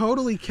 That's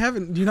totally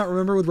Kevin. Do you not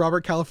remember with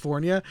Robert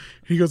California?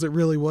 He goes, it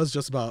really was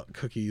just about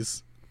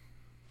cookies.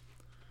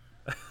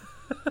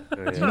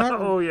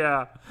 Oh,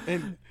 yeah.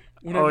 And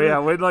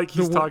when like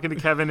he's talking to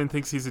Kevin and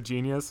thinks he's a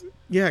genius.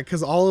 Yeah,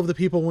 because all of the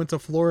people went to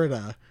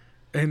Florida,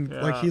 and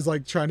like he's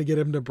like trying to get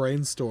him to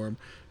brainstorm.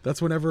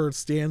 That's whenever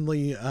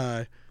Stanley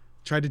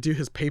tried to do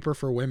his paper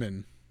for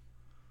women.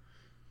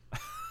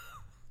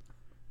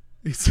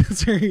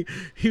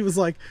 He was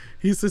like,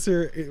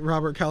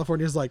 Robert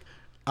California's like,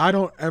 I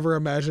don't ever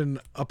imagine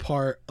a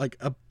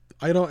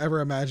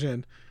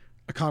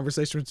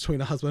conversation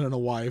between a husband and a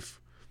wife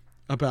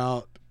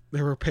about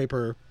their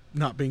paper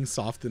not being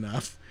soft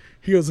enough.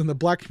 He goes, in the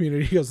black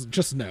community, he goes,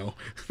 just no.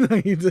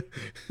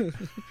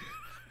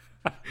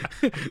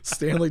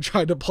 Stanley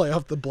tried to play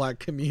off the black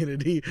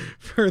community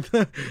for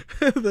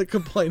the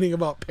complaining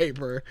about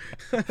paper,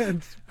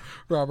 and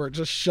Robert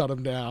just shut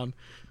him down.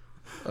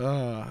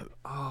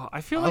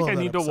 I feel like I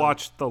need to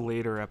watch the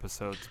later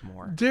episodes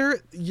more.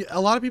 A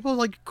lot of people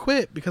like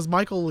quit because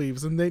Michael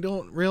leaves, and they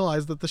don't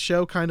realize that the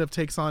show kind of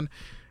takes on.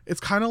 It's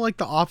kind of like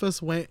The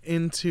Office went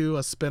into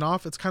a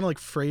spinoff. It's kind of like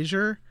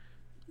Frasier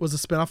was a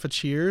spinoff of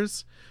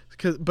Cheers,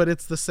 but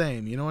it's the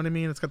same. You know what I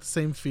mean? It's got the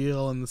same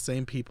feel and the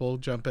same people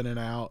jump in and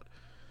out.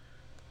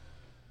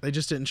 They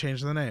just didn't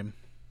change the name.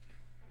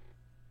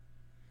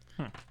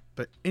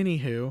 But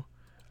anywho,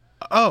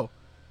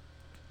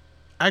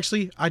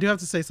 actually, I do have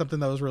to say something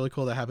that was really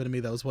cool that happened to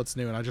me. That was what's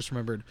new, and I just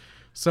remembered.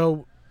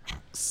 So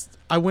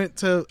I went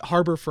to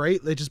Harbor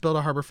Freight. They just built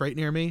a Harbor Freight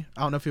near me.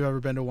 I don't know if you've ever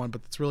been to one,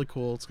 but it's really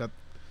cool. It's got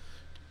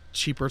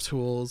cheaper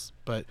tools,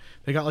 but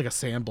they got like a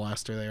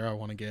sandblaster there I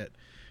want to get.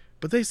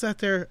 But they sat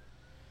there.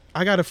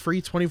 I got a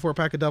free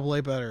 24-pack of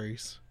AA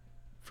batteries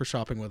for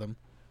shopping with them.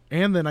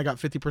 And then I got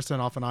 50%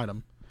 off an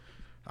item.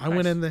 I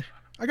went in there.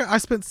 I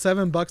spent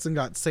 $7 and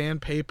got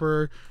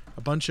sandpaper,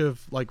 a bunch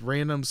of like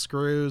random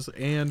screws,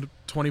 and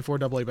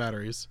 24 AA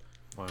batteries.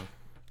 Wow.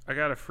 I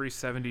got a free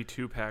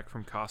 72 pack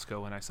from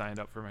Costco when I signed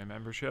up for my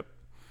membership.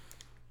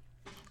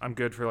 I'm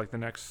good for like the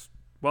next.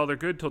 Well, they're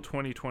good till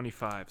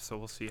 2025, so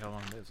we'll see how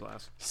long those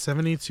last.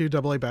 72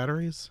 AA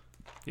batteries?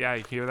 Yeah,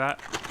 you hear that?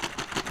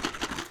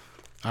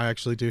 I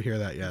actually do hear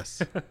that,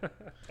 yes.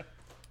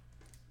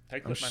 I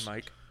clipped my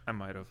mic. I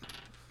might have.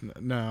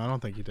 No, I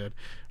don't think you did.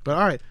 But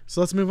all right,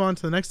 so let's move on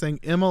to the next thing.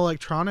 M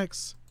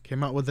Electronics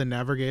came out with the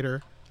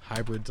Navigator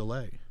hybrid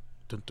delay.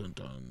 Dun, dun,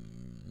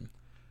 dun.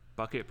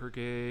 Bucket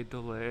Brigade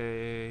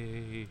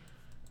delay.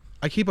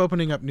 I keep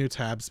opening up new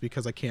tabs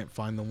because I can't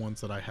find the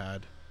ones that I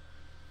had.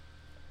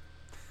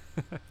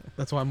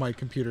 That's why my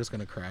computer's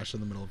going to crash in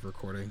the middle of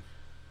recording.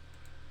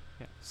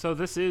 Yeah. So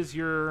this is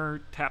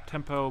your tap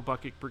tempo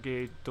Bucket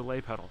Brigade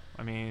delay pedal.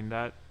 I mean,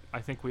 that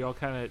I think we all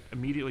kind of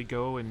immediately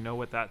go and know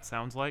what that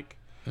sounds like.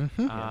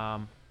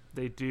 Mm-hmm.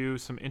 They do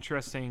some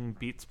interesting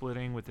beat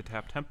splitting with the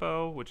tap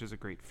tempo, which is a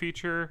great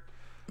feature.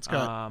 It's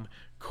got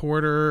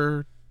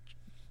quarter.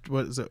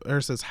 What is it? Or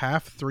it says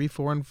half, 3,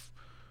 4, and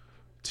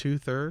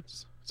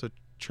 2/3. So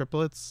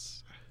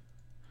triplets.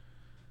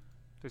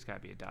 There's got to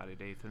be a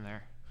dotted eighth in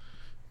there.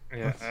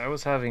 Yeah, I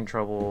was having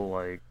trouble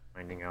like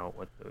finding out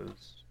what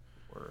those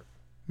were.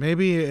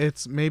 Maybe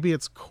it's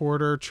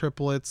quarter,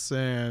 triplets,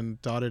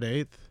 and dotted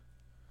eighth.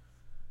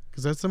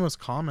 Because that's the most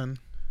common.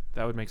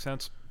 That would make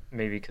sense.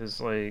 Maybe because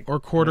like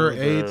or quarter,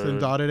 eighth, and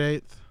dotted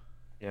eighth.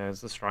 Yeah,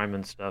 as the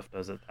Strymon stuff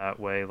does it that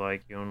way.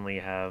 Like you only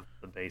have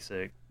the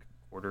basic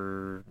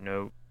quarter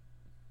note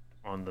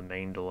on the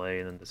main delay,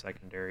 and then the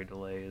secondary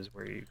delay is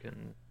where you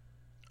can.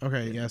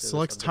 Okay, yeah.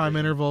 Select time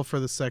interval for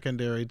the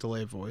secondary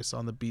delay voice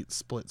on the beat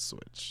split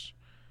switch.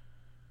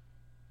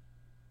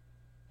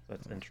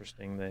 That's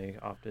interesting. They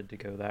opted to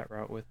go that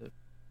route with it.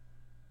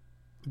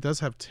 It does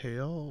have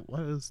tail.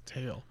 What is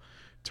tail?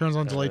 Turns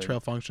on delay trail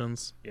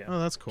functions. Yeah. Oh,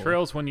 that's cool.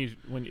 Trails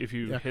if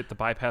you hit the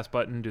bypass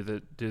button, do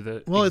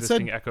the well,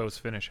 existing it said, echoes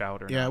finish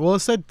out or yeah. not? Well, it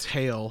said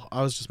tail.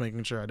 I was just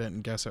making sure I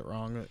didn't guess it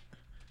wrong.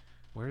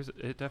 Where is it?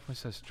 It definitely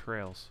says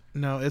trails.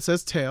 No, it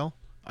says tail.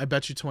 I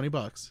bet you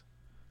 $20.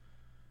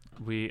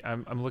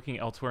 I'm looking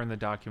elsewhere in the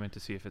document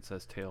to see if it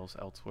says tails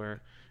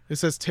elsewhere. It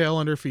says tail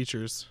under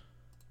features.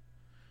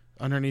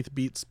 Underneath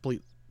beat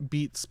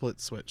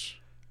split switch.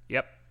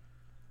 Yep.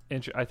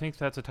 I think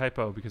that's a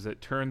typo because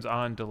it turns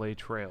on delay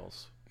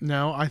trails.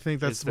 No, I think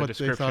that's what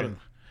they thought.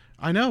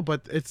 I know,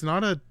 but it's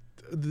not a.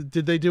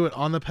 Did they do it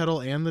on the pedal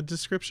and the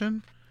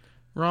description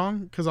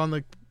wrong? Because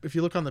if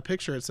you look on the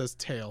picture, it says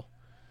tail.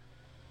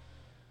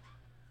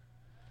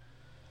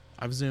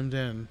 I've zoomed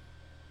in.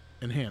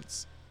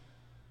 Enhance.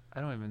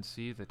 I don't even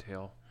see the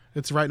tail.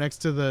 It's right next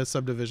to the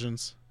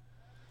subdivisions.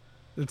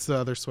 It's the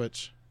other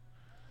switch.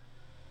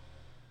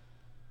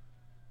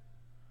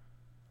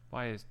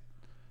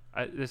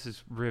 This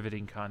is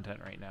riveting content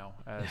right now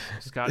as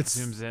Scott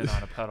zooms in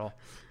on a pedal.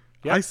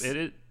 Yes,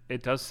 it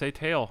does say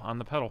tail on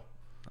the pedal.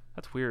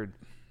 That's weird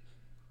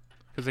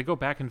because they go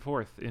back and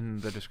forth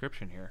in the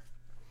description here.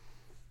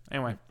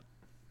 Anyway.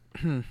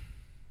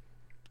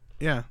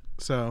 Yeah.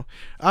 So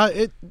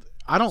I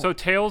don't. So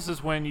tails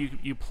is when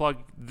you plug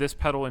this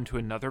pedal into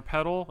another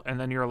pedal and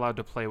then you're allowed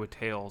to play with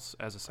tails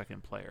as a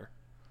second player,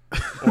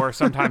 or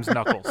sometimes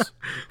knuckles.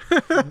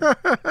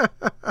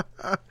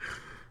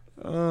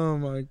 Oh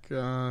my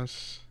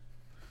gosh.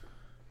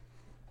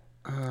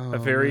 A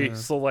very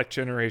select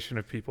generation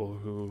of people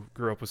who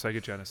grew up with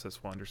Sega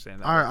Genesis will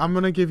understand that. All right, I'm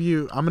gonna give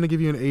you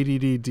an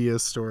ADD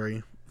Diaz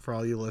story for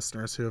all you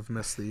listeners who have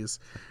missed these.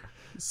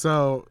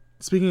 So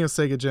speaking of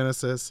Sega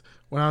Genesis,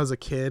 when I was a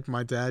kid,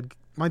 my dad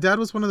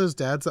was one of those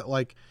dads that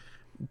like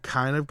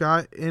kind of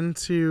got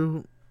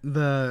into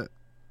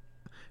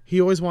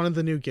he always wanted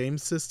the new game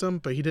system,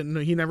 but he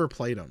never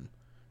played them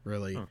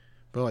really. Huh.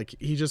 But like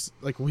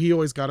he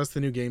always got us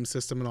the new game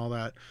system and all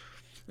that,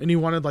 and he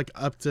wanted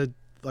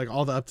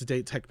all the up to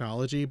date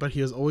technology, but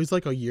he was always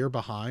like a year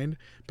behind.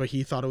 But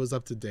he thought it was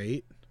up to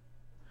date.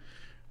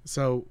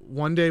 So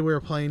one day we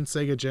were playing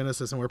Sega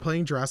Genesis and we were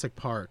playing Jurassic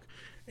Park,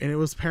 and it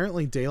was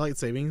apparently daylight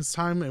savings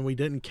time, and we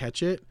didn't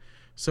catch it.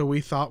 So we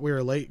thought we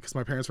were late because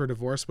my parents were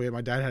divorced. My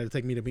dad had to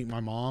take me to meet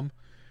my mom,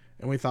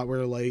 and we thought we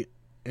were late.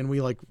 And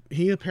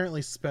he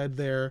apparently sped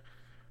there,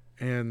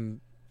 and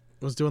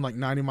was doing like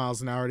 90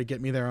 miles an hour to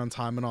get me there on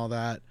time and all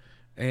that,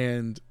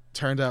 and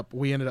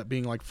we ended up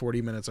being like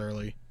 40 minutes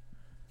early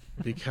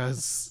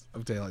because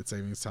of daylight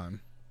savings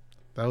time.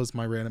 That was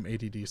my random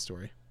ADD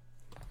story.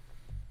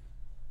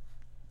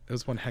 It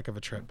was one heck of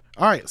a trip.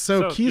 All right,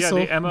 so Kiesel. Yeah,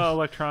 the Emma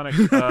Electronics.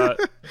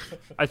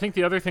 I think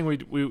the other thing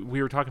we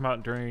were talking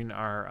about during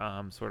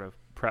our sort of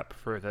prep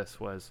for this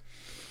was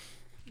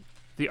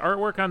the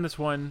artwork on this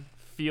one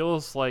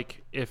feels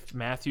like if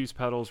Matthews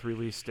Pedals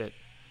released it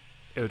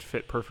would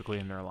fit perfectly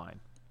in their line.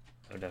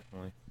 Oh,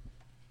 definitely.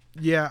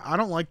 Yeah, I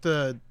don't like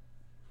the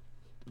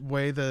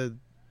way the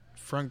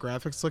front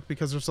graphics look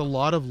because there's a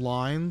lot of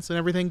lines and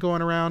everything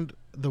going around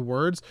the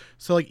words.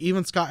 So like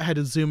even Scott had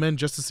to zoom in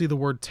just to see the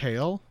word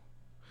tail.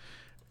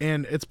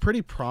 And it's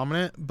pretty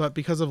prominent, but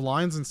because of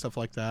lines and stuff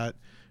like that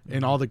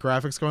and all the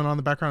graphics going on in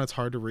the background, it's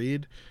hard to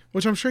read,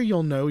 which I'm sure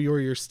you'll know where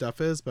your stuff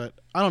is, but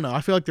I don't know.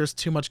 I feel like there's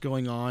too much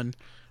going on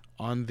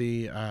on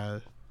the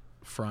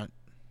front.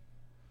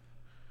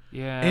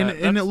 Yeah,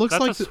 and it looks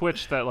that's like a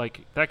switch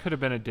that could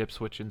have been a dip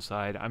switch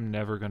inside. I'm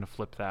never gonna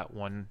flip that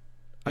one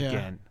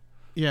again.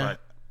 Yeah, But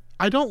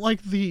I don't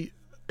like the.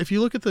 If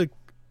you look at the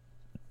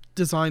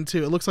design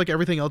too, it looks like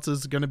everything else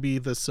is going to be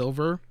the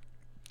silver,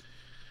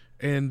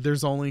 and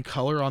there's only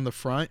color on the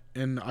front,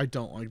 and I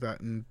don't like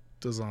that in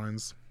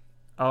designs.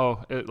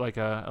 oh,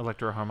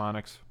 Electro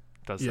Harmonics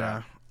does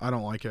Yeah, I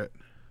don't like it.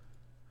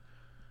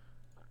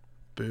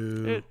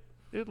 Boo. that.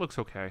 It looks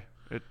okay.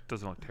 It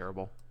doesn't look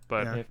terrible,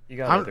 but Yeah. If you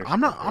got other I'm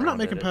not. stuff I'm not around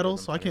making it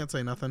pedals, doesn't so I matter. can't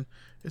say nothing.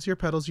 It's your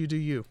pedals. You do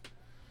you.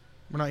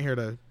 We're not here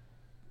to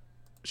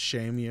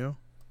shame you.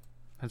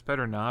 it's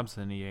better knobs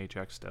than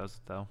EHX does,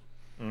 though.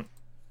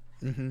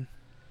 Mm-hmm.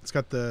 It's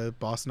got the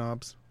boss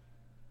knobs.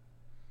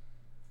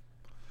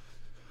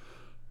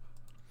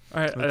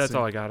 All right, Let's that's see.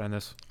 all I got on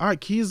this. All right,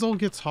 Kiesel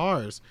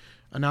Guitars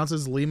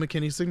announces Lee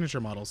McKinney signature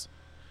models.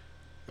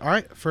 All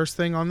right, first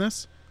thing on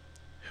this,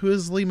 who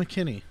is Lee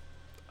McKinney?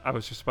 I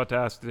was just about to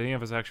ask, did any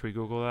of us actually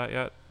Google that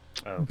yet?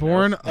 Oh,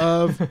 Born no.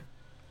 of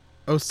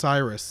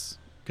Osiris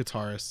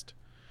guitarist.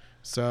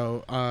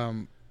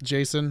 So,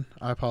 Jason,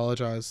 I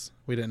apologize.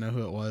 We didn't know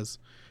who it was.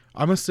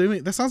 I'm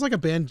assuming that sounds like a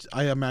band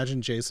I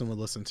imagine Jason would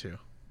listen to,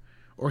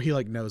 or he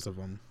like knows of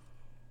them.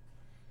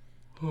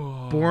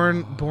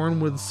 Born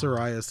with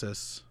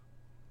psoriasis.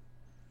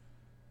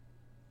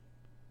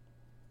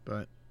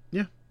 But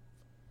yeah,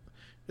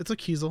 it's a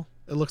Kiesel.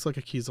 It looks like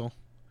a Kiesel.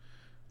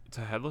 It's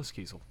a headless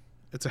Kiesel.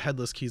 It's a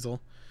headless Kiesel.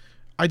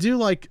 I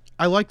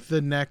like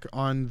the neck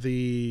on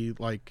the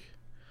like.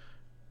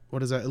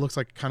 What is that? It looks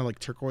like kind of like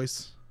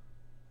turquoise.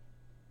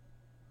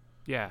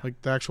 Yeah.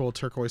 Like the actual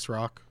turquoise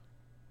rock.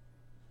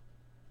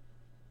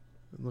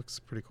 It looks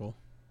pretty cool.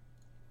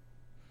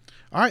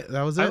 All right,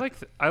 that was it.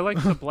 I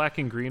like the black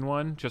and green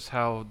one, just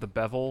how the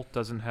bevel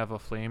doesn't have a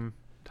flame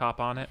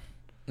top on it.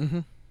 Mm-hmm.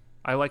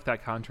 I like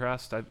that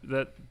contrast.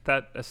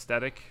 That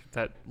aesthetic,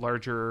 that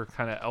larger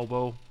kind of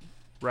elbow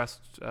rest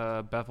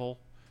bevel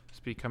is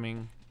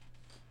becoming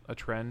a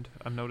trend,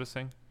 I'm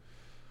noticing.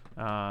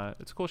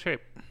 It's a cool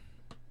shape.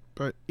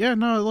 But yeah,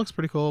 no, it looks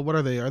pretty cool. What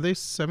are they? Are they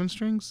 7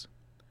 strings?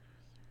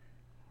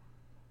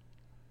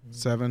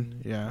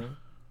 7, yeah.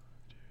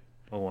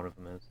 Well, one of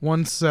them is.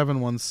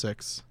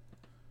 1716.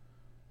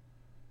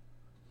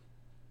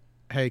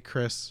 Hey,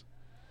 Chris.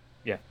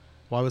 Yeah.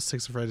 Why was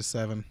 6 afraid of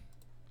 7?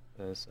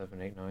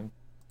 7, 8, 9.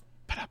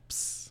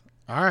 Paps.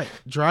 All right,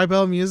 Dry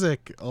Bell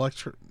Music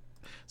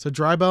So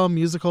Dry Bell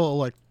Musical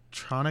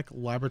Electronic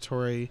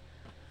Laboratory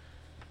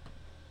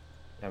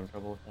Having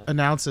trouble with that?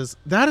 announces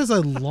that is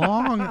a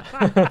long.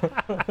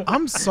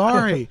 I'm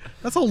sorry,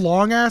 that's a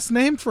long ass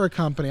name for a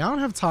company. I don't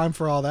have time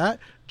for all that.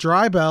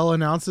 Dry Bell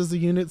announces the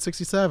Unit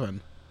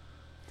 67.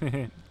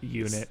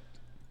 Unit.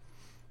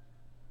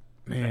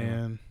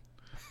 Man,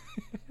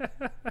 it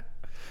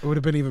would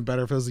have been even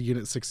better if it was a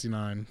Unit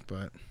 69.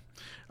 But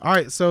all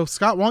right, so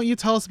Scott, why don't you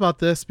tell us about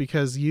this,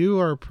 because you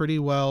are pretty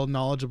well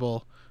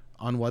knowledgeable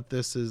on what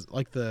this is,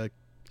 like the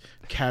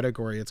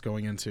category it's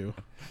going into.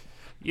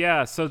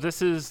 Yeah, so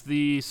this is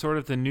the sort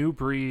of the new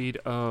breed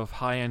of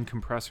high-end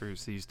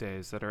compressors these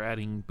days that are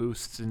adding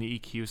boosts and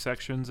EQ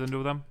sections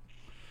into them.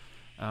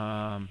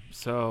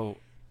 So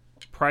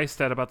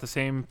priced at about the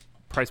same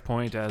price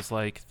point as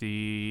like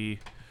the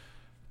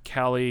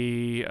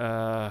Cali.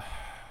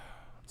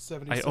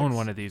 76. I own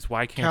one of these.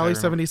 Why can't I Cali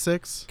remember?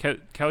 76.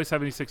 Cali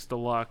 76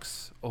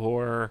 Deluxe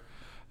or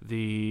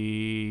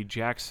the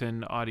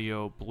Jackson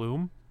Audio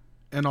Bloom.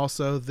 And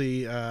also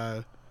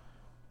the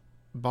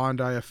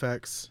Bondi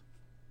Effects.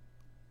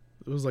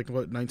 It was like,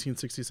 what,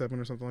 1967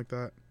 or something like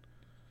that?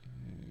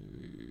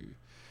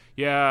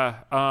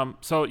 Yeah.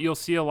 So you'll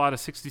see a lot of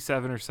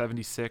 67 or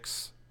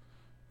 76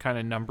 kind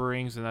of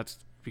numberings, and that's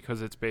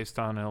because it's based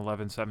on an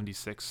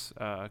 1176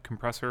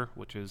 compressor,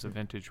 which is a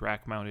vintage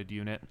rack-mounted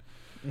unit,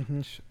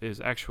 which is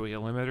actually a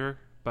limiter.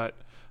 But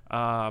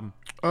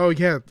Oh,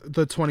 yeah,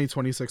 the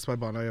 2026 by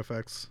Bondi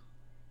Effects.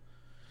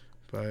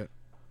 But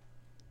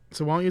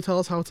so why don't you tell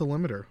us how it's a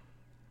limiter?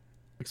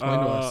 Explain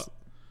to us.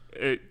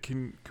 It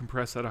can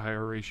compress at a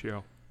higher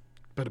ratio.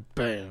 But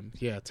bam,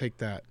 yeah, take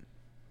that.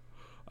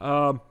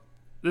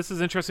 This is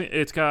interesting.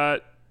 It's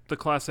got the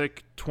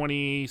classic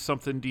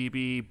 20-something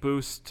dB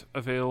boost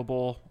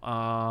available,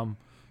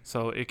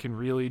 so it can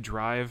really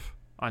drive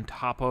on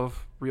top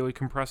of really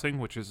compressing,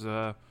 which is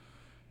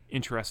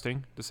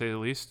interesting, to say the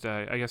least.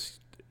 I guess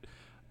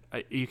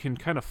you can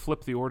kind of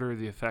flip the order of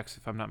the effects,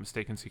 if I'm not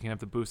mistaken, so you can have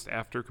the boost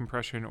after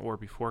compression or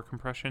before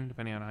compression,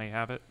 depending on how you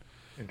have it.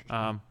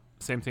 Interesting.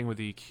 Same thing with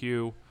the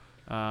EQ.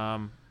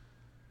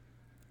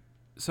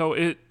 So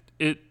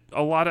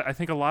I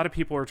think a lot of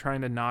people are trying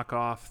to knock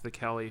off the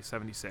Cali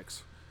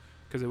 76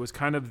 because it was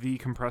kind of the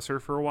compressor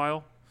for a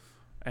while,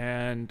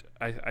 and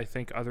I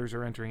think others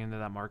are entering into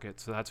that market.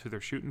 So that's who they're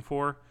shooting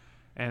for,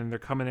 and they're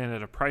coming in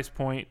at a price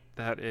point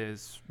that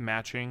is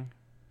matching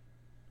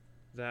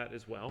that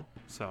as well.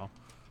 So,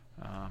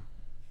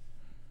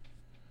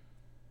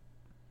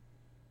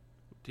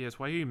 Diaz,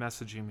 why are you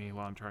messaging me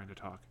while I'm trying to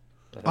talk?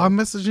 I'm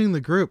messaging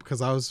the group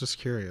because I was just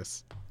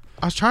curious.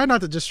 I was trying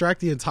not to distract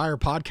the entire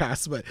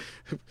podcast, but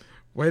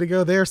way to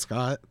go there,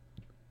 Scott.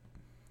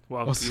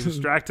 Well, you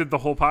distracted the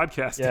whole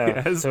podcast.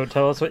 Yeah. Diaz. So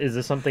tell us, is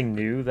this something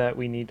new that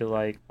we need to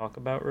like talk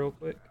about real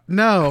quick?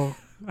 No.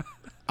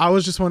 I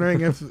was just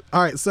wondering if...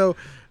 All right, so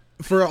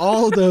for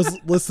all of those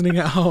listening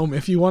at home,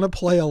 if you want to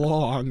play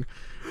along,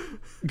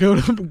 go.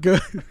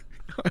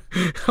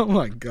 Oh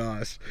my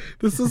gosh.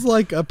 This is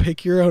like a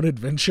pick your own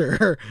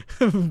adventure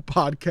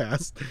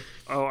podcast.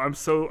 Oh, I'm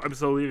so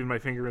leaving my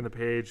finger in the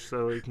page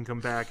so you can come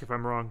back if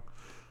I'm wrong.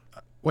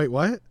 Wait,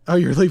 what? Oh,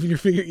 you're leaving your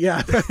finger?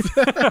 Yeah.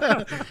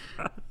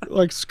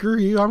 Like, screw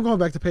you. I'm going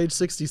back to page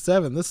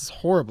 67. This is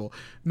horrible.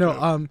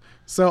 No,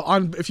 so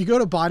if you go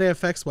to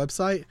BodyFX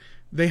website,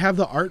 they have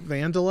the art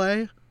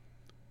Vandalay,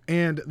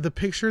 and the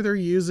picture they're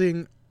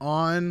using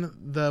on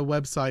the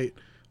website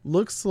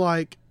looks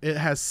like it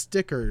has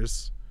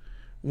stickers,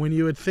 when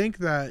you would think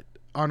that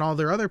on all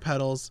their other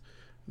pedals,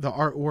 the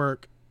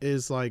artwork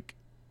is like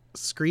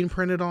screen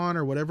printed on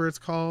or whatever it's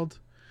called.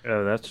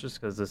 Oh, that's just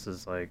because this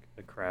is like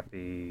a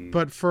crappy,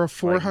 But for a like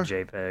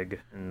 400, JPEG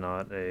and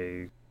not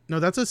a. no,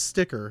 that's a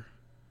sticker.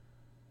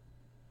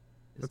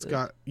 Is That's it?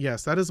 got,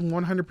 yes, that is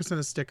 100%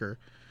 a sticker.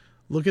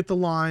 Look at the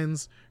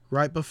lines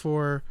right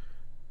before.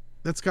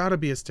 That's got to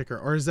be a sticker,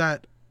 or is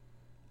that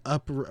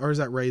up, or is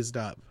that raised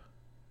up?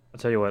 I'll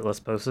tell you what. Let's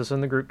post this in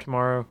the group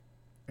tomorrow,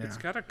 Yeah. It's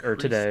got a Or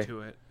crease today.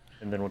 to it.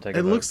 and then we'll take. It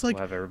a vote. looks like-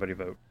 we'll have everybody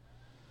vote.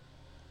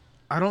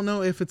 I don't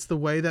know if it's the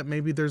way that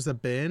maybe there's a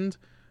bend.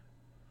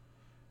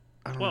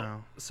 I don't Well,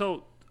 know.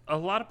 so a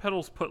lot of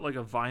pedals put like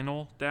a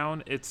vinyl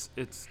down. It's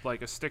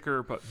like a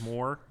sticker, but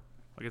more.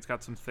 Like it's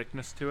got some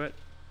thickness to it.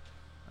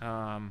 It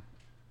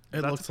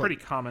That's looks a pretty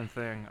like, common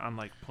thing on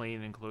like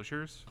plain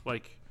enclosures.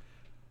 Like,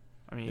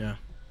 I mean, yeah,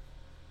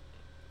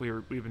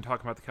 we've been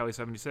talking about the Kelly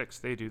 76.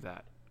 They do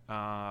that.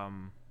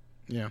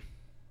 yeah.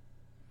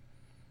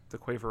 The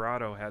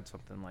Quaverado had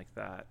something like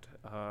that.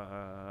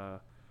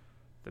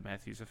 The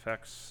Matthews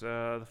Effects,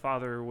 the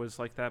Father was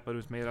like that, but it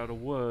was made out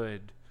of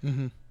wood.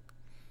 Mm-hmm.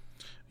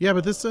 Yeah,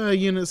 but this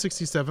Unit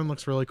 67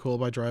 looks really cool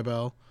by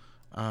Drybell.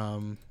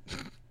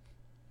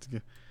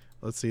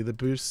 Let's see. The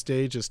boost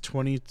stage is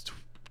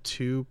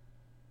 22.4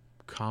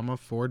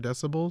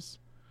 decibels.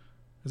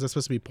 Is that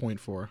supposed to be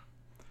 0.4?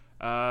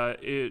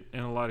 It in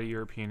a lot of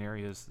European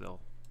areas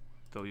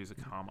they'll use a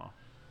comma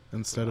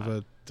Instead of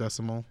a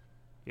decimal?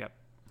 Yep.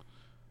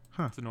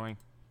 Huh. It's annoying.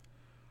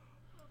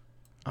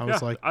 I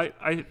was like,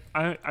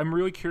 I'm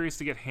really curious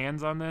to get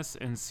hands on this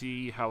and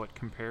see how it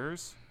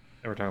compares.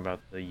 And we're talking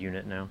about the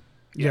unit now,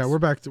 yeah, Yes. we're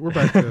back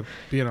to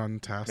being on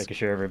task. making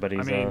sure everybody's.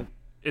 I mean,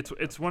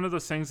 it's one of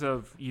those things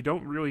of you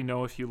don't really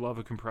know if you love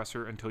a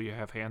compressor until you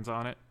have hands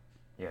on it,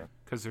 yeah.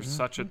 because there's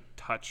such a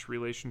touch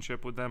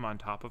relationship with them on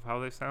top of how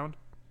they sound.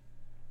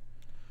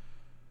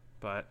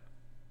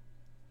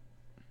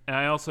 And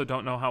I also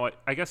don't know how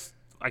I guess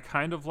I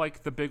kind of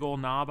like the big old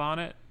knob on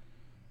it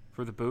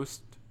for the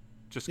boost,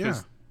 just because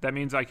Yeah. that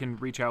means I can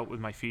reach out with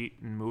my feet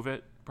and move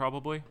it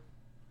probably,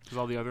 because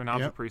all the other knobs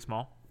Yep. are pretty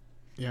small.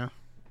 Yeah,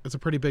 it's a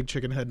pretty big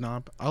chicken head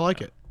knob. I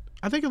like it.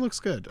 I think it looks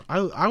good.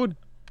 I would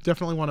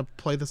definitely want to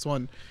play this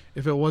one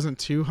if it wasn't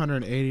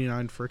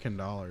 $289 freaking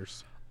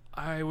dollars.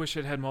 I wish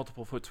it had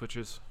multiple foot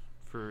switches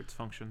for its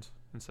functions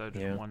instead of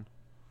just Yeah. one.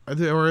 Or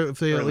if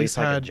they Or at least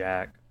like had a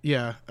jack.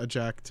 Yeah, a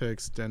jack to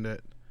extend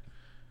it.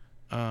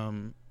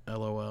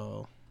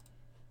 LOL.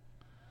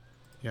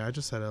 Yeah, I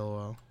just said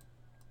LOL.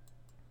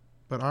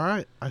 But all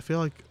right, I feel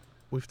like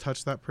we've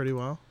touched that pretty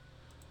well,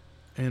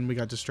 and we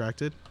got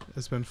distracted.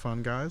 It's been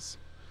fun, guys.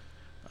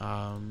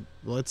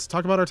 Let's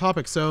talk about our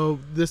topic. So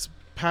this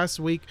past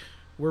week,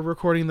 we're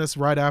recording this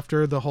right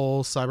after the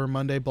whole Cyber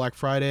Monday, Black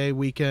Friday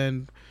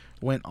weekend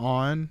went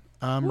on.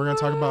 We're gonna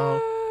talk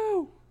about.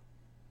 Woo!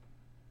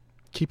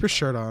 Keep your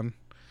shirt on.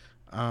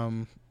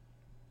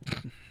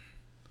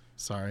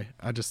 Sorry,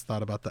 I just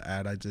thought about the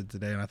ad I did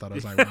today, and I thought it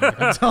was ironic.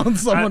 I'm telling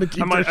someone to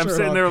keep their I'm shirt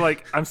sitting on. there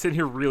like I'm sitting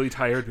here really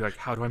tired. Like,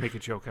 how do I make a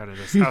joke out of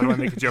this? How do I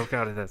make a joke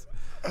out of this?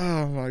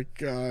 Oh my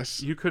gosh!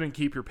 You couldn't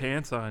keep your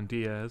pants on,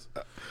 Diaz.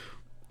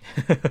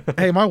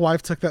 Hey, my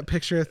wife took that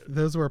picture.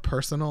 Those were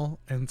personal,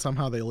 and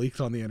somehow they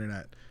leaked on the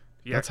internet.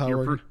 Yeah, That's how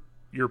we're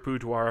your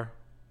boudoir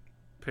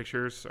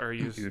pictures are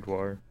used.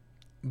 Boudoir.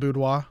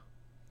 boudoir.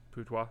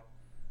 Boudoir.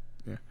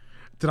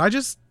 Did I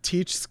just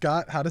teach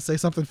Scott how to say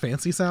something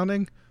fancy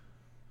sounding?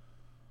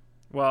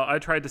 Well, I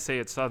tried to say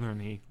it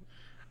southern-y,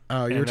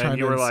 Oh, you're And then trying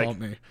you to were like- insult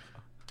me.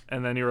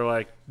 and then you were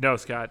like, "No,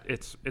 Scott,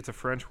 it's a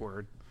French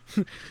word."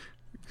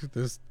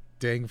 Those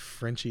dang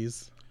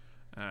Frenchies.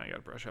 I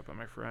gotta brush up on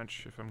my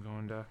French if I'm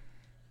going to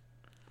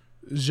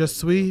Je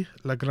suis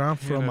le grand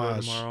Canada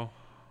fromage. tomorrow.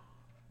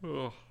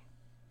 Ugh.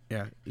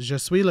 Yeah, je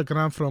suis le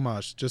grand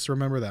fromage. Just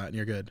remember that, and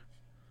you're good.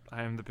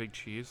 I am the big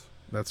cheese.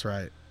 That's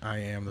right. I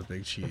am the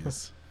big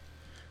cheese.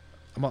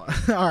 All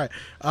right.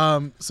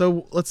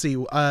 So let's see.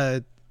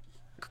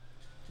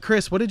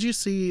 Chris, what did you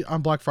see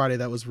on Black Friday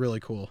that was really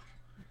cool?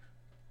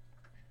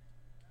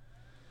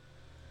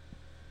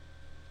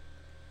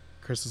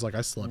 Chris is like,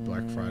 I slept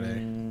Black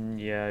Friday.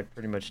 Yeah, I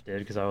pretty much did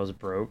because I was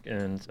broke,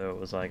 and so it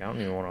was like I don't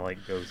even want to like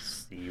go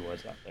see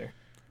what's out there.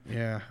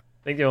 Yeah.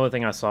 think the only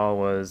thing I saw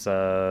was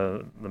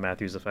the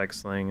Matthews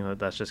Effects thing.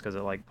 That's just because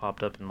it like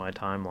popped up in my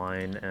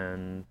timeline,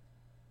 and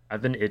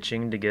I've been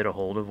itching to get a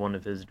hold of one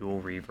of his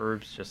dual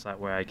reverbs, just that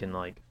way I can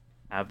like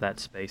have that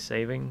space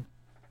saving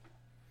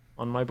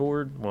on my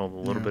board. Well, a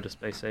little bit of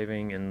space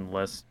saving and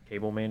less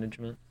cable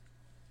management.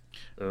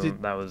 So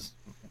that was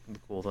the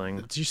cool thing.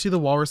 Did you see the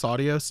Walrus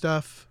Audio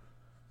stuff?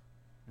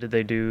 Did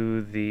they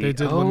do the? They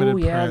did limited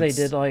yeah, prints.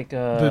 they did like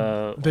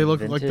they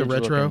look like the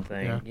retro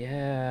thing.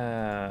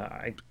 Yeah,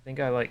 I think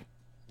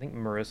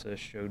Marissa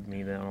showed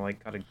me that. I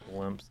like got a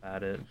glimpse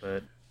at it,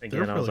 but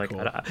again, I was like,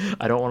 cool.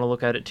 I don't want to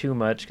look at it too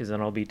much because then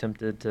I'll be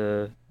tempted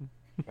to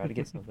try to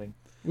get something.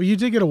 Well, you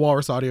did get a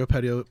Walrus Audio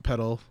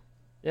pedal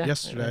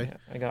yesterday.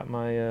 I got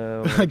my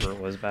whatever it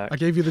was back. I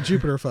gave you the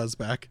Jupiter Fuzz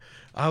back.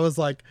 I was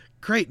like,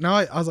 great. Now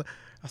I was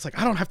like,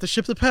 I don't have to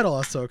ship the pedal. I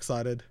was so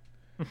excited.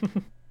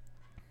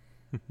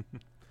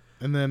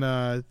 And then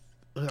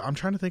I'm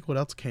trying to think what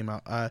else came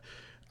out.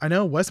 I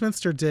know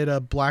Westminster did a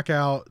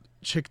blackout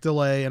Chick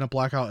delay and a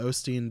blackout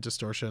Osteen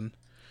distortion.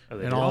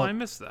 I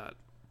missed that.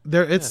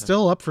 It's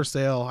still up for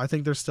sale. I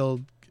think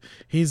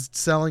he's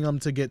selling them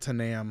to get to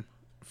NAMM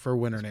for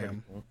Winter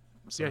NAMM. Cool.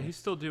 So. Yeah, he's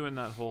still doing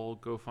that whole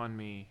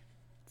GoFundMe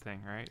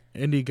thing, right?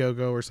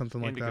 Indiegogo or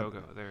something like that.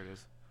 Indiegogo, there it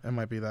is. It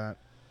might be that.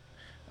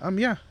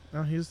 Yeah.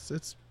 No,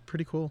 it's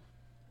pretty cool.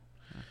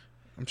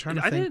 I'm trying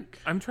to think.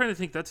 I'm trying to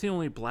think. That's the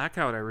only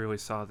blackout I really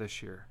saw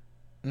this year.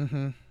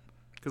 Mm-hmm.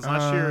 Because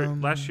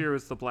last year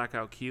was the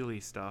blackout Keeley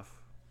stuff.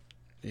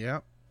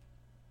 Yep.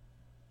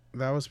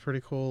 That was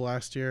pretty cool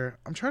last year.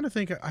 I'm trying to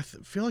think. I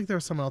feel like there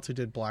was someone else who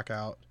did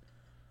blackout.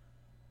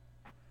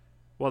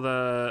 Well,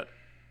 the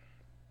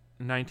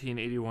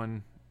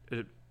 1981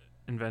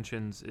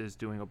 Inventions is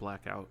doing a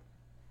blackout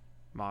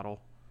model.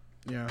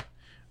 Yeah.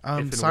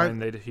 If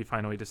and when he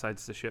finally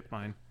decides to ship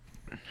mine.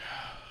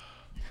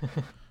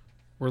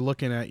 We're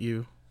looking at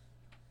you,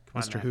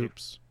 Mr.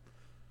 Hoops.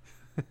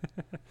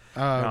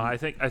 No, I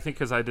think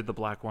because I did the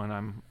black one,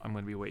 I'm going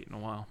to be waiting a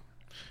while.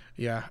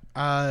 Yeah.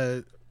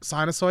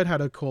 Sinusoid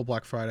had a cool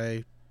Black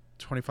Friday,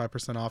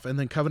 25% off, and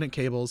then Covenant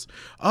Cables.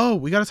 Oh,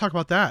 we got to talk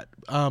about that.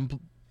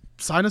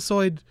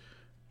 Sinusoid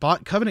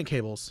bought Covenant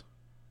Cables.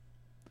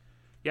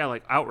 Yeah,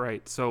 like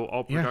outright. So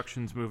all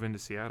productions move into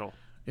Seattle.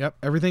 Yep,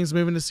 everything's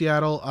moving to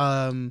Seattle.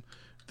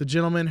 The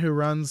gentleman who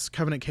runs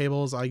Covenant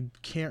Cables, I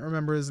can't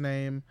remember his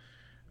name.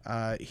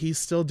 He's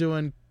still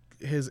doing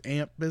his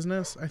amp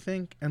business, I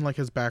think, and like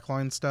his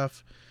backline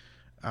stuff.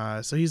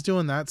 So he's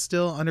doing that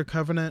still under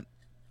Covenant,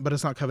 but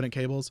it's not Covenant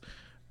Cables.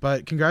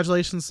 But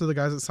congratulations to the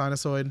guys at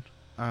Sinusoid.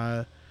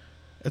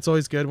 It's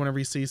always good whenever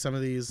you see some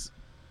of these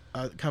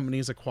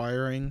companies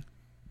acquiring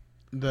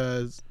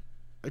the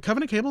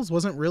Covenant Cables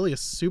wasn't really a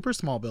super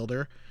small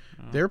builder.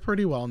 They're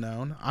pretty well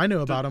known. I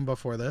knew about them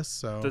before this.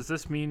 So does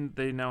this mean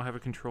they now have a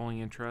controlling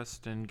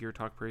interest in Gear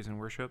Talk Praise and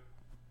Worship?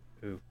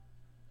 Who?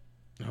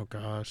 Oh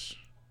gosh.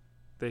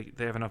 They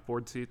have enough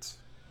board seats?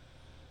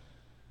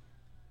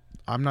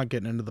 I'm not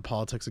getting into the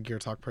politics of Gear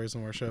Talk Praise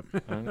and Worship.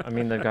 I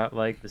mean, they've got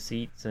like the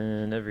seats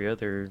in every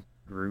other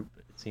group,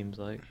 it seems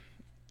like.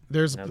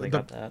 There's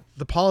got that.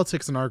 The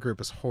politics in our group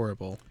is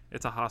horrible.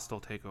 It's a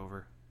hostile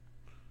takeover.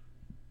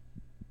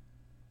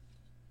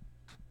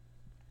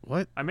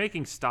 What? I'm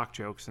making stock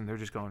jokes, and they're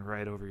just going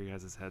right over you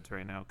guys' heads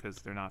right now because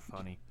they're not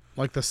funny.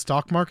 Like the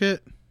stock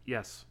market?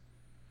 Yes.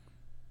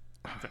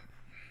 Okay.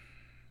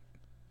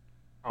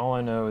 All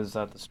I know is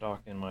that the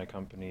stock in my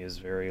company is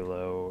very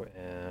low,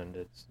 and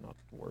it's not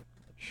worth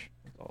much.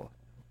 That's all.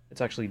 It's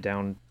actually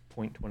down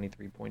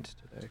 0.23 points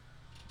today.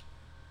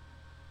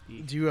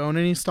 Do you own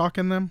any stock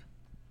in them?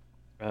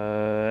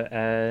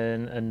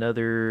 And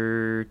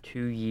another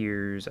 2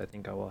 years, I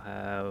think I will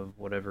have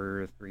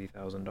whatever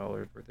 $3,000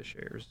 worth of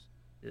shares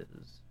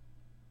is.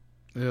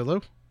 Hello?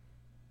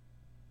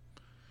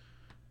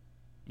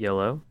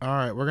 Yellow? All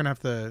right, I'm going to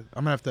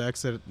have to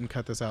exit and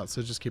cut this out,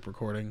 so just keep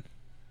recording.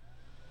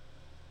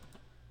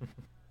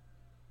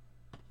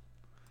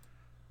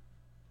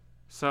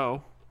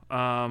 So,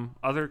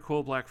 other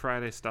cool Black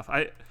Friday stuff.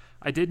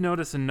 I did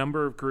notice a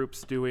number of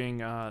groups doing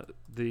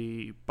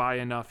the buy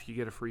enough, you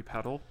get a free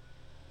pedal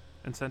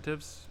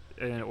incentives,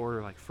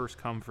 or like first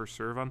come, first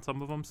serve on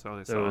some of them. So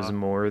it was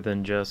more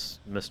than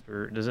just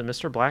Mr. Does it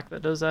Mr. Black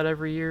that does that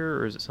every year,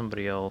 or is it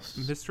somebody else?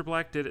 Mr.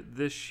 Black did it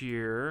this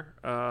year.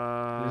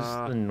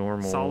 Who's the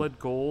normal? Solid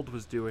Gold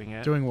was doing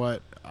it. Doing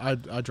what? I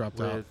dropped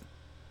out.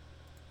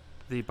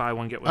 The buy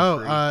one get one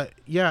free.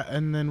 Yeah,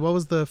 and then what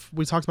was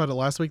we talked about it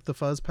last week, the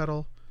fuzz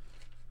pedal?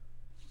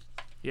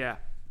 Yeah.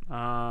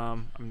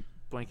 I'm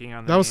blanking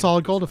on that was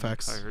Solid Gold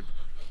Effects.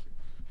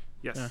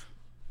 Yes. Yeah.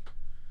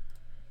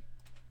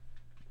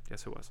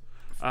 Yes, it was.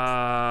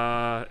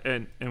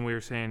 And we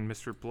were saying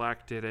Mr.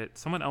 Black did it.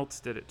 Someone else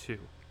did it too.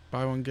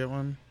 Buy one, get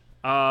one?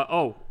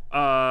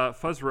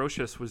 Fuzz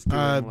Rocious was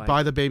doing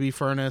buy the baby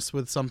furnace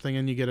with something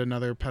and you get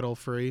another pedal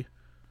free.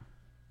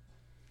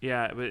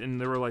 Yeah,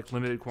 and there were like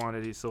limited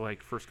quantities, so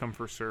like first come,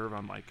 first serve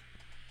on like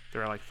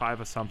there are like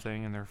 5 of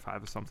something and there are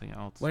 5 of something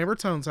else.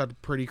 Lambertone's had a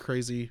pretty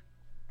crazy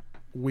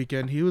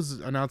weekend. He was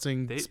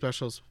announcing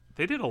specials.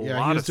 They did a lot of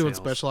Yeah, he was doing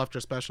sales. special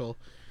after special.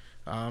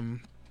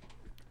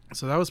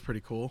 So that was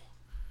pretty cool.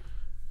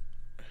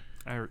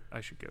 I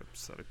should get a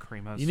set of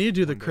cremas. You need to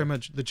do the one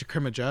day.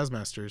 Crema Jazz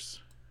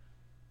Masters.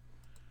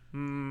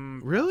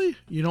 Mm, Really?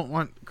 You don't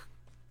want?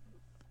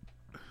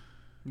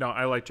 no,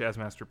 I like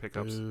Jazzmaster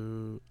pickups.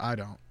 I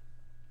don't.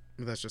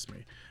 That's just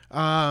me.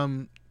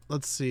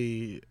 Let's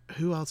see.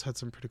 Who else had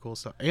some pretty cool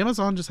stuff?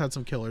 Amazon just had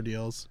some killer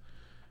deals.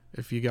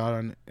 If you got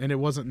on, and it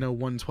wasn't no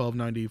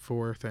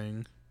 $112.94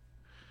 thing.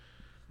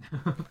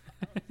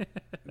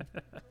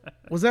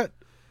 Was that?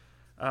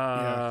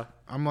 Yeah.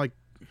 I'm like,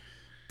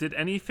 Did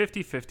any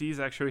 50/50s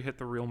actually hit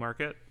the real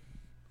market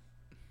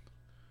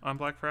on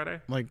Black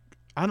Friday? like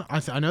I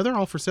know they're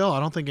all for sale. I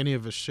don't think any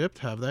of us shipped,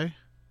 have they?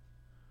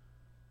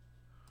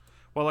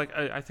 Well, like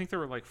I think there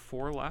were like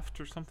 4 left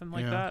or something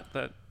like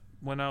that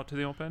went out to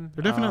the open.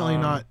 They're definitely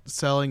not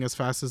selling as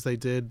fast as they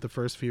did the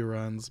first few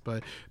runs,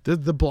 but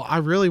I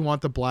really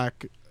want the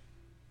black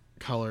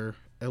color.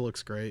 It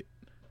looks great.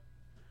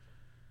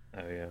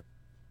 Oh yeah.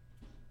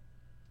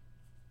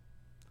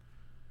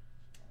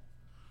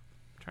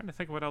 Trying to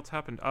think of what else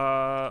happened.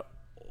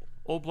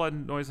 Old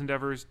Blood Noise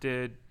Endeavors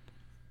did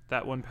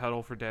that one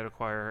pedal for Dead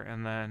Acquire,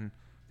 and then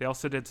they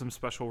also did some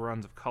special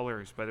runs of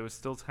colors, but it was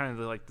still kind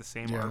of like the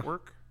same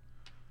artwork.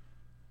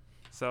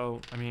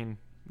 So, I mean,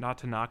 not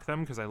to knock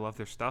them because I love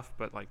their stuff,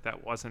 but like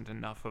that wasn't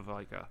enough of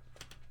like a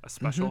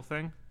special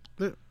thing.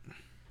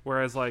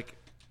 Whereas like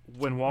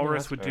when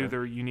Walrus would do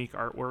their unique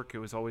artwork, it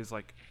was always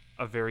like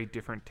a very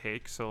different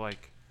take. So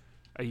like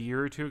a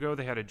year or two ago,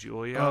 they had a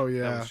Julia. Oh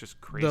yeah, that was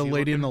just crazy. The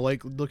Lady in looking. the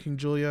Lake looking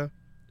Julia.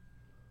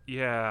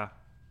 Yeah,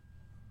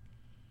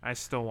 I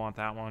still want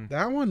that one.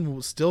 That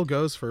one still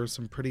goes for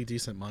some pretty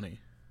decent money.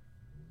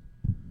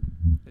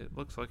 It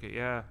looks like it,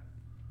 yeah.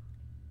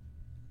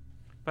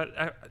 But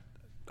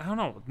I don't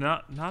know.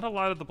 Not a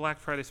lot of the Black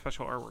Friday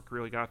special artwork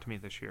really got to me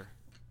this year.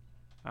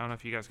 I don't know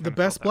if you guys. The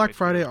best Black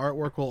Friday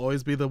artwork will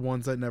always be the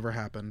ones that never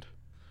happened.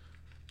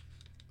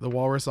 The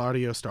Walrus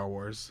Audio Star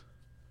Wars.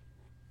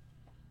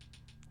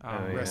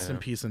 Rest in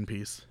peace and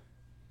peace.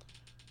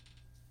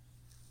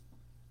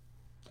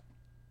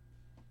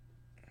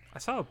 I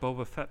saw a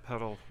Boba Fett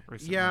pedal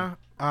recently. Yeah.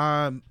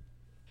 I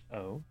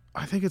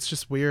think it's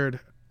just weird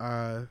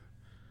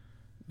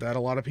that a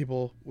lot of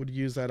people would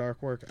use that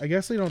artwork. I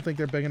guess they don't think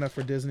they're big enough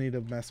for Disney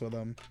to mess with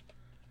them.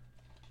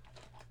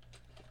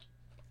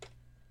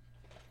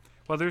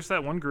 Well, there's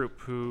that one group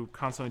who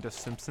constantly does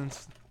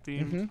Simpsons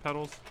themed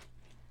pedals.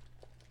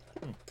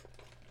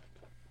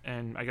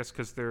 And I guess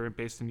because they're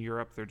based in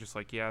Europe, they're just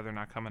like, yeah, they're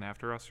not coming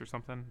after us or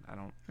something. I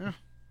don't. Yeah,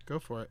 go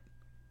for it.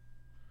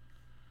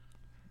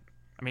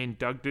 I mean,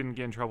 Doug didn't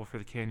get in trouble for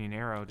the Canyon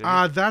Arrow, did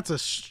he? That's a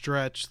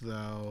stretch,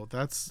 though.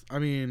 I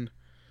mean,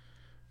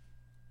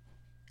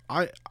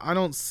 I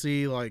don't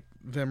see like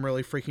them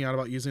really freaking out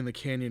about using the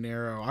Canyon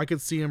Arrow. I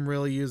could see him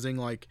really using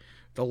like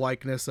the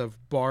likeness of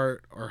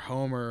Bart or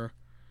Homer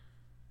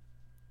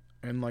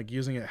and like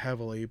using it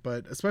heavily,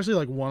 but especially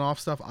like one-off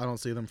stuff, I don't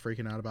see them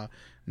freaking out about.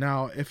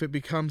 Now, if it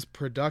becomes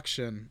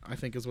production, I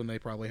think is when they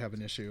probably have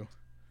an issue.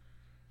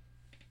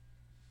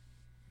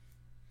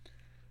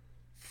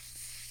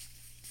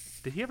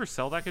 Did he ever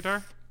sell that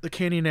guitar? The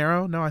Canyon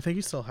Arrow? No, I think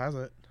he still has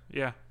it.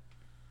 Yeah.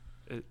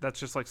 That's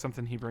just like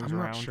something he brings I'm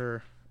around. not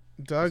sure.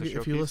 Doug,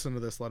 if you listen to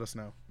this, let us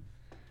know.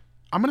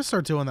 I'm going to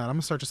start doing that. I'm going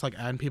to start just like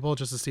adding people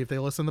just to see if they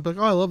listen. They'll be like,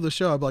 oh, I love the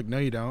show. I'd be like, no,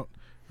 you don't.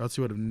 Or else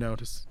you would have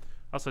noticed.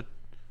 Also,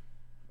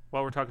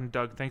 while we're talking,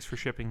 Doug, thanks for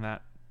shipping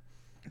that.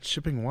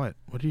 Shipping what?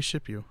 What did he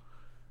ship you?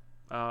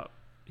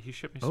 He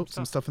shipped me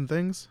some stuff and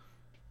things?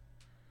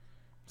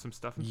 Some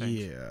stuff and things.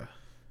 Yeah.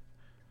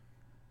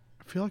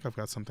 I feel like I've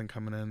got something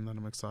coming in that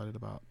I'm excited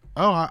about.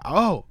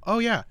 Oh,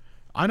 yeah.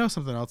 I know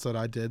something else that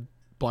I did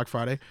Black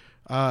Friday.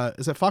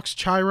 Is it Fox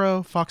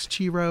Chiro? Fox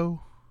Chiro?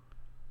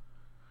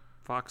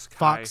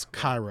 Fox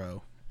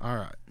Cairo. All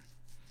right.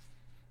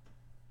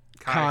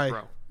 Kai.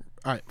 All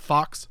right.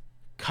 Fox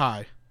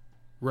Kai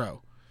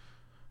Row.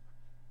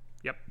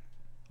 Yep.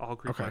 All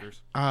Greek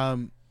letters.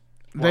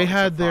 They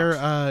had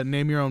their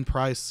name your own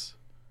price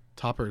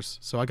toppers.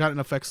 So I got an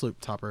effects loop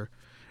topper.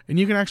 And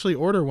you can actually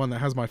order one that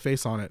has my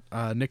face on it.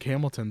 Nick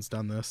Hamilton's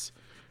done this.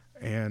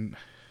 And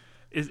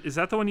is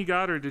that the one you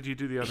got, or did you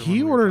do the other one?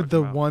 He ordered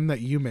the one that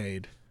you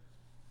made.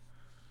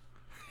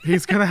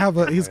 He's gonna have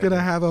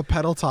a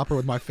pedal topper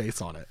with my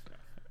face on it.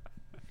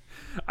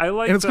 I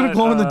like, and it's gonna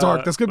glow in the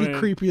dark. That's gonna be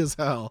creepy as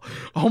hell.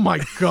 Oh my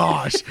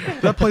gosh,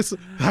 that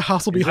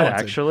house will be haunted.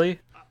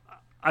 Actually,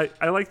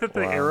 I like that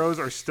the arrows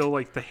are still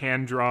like the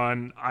hand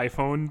drawn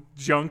iPhone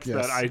junk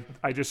that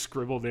I just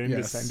scribbled in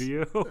to send to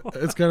you.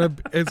 it's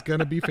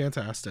gonna be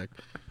fantastic.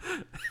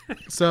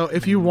 So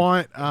if you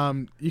want,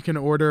 you can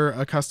order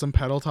a custom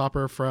pedal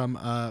topper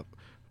from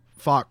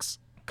Fox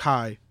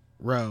Kai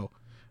Row,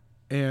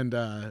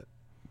 and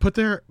put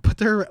their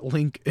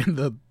link in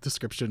the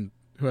description.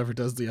 Whoever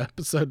does the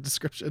episode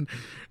description,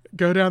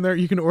 go down there.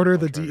 You can order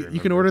you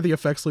can order the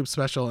effects loop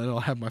special, and it'll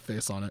have my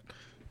face on it.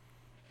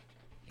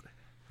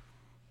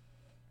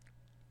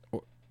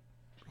 You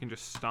can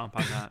just stomp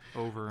on that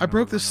over. I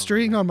broke the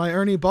string on my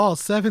Ernie Ball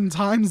 7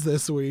 times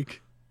this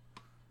week.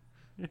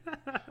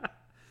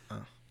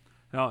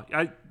 No,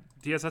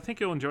 Diaz, I think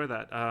you'll enjoy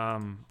that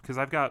because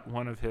I've got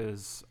one of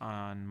his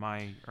on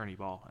my Ernie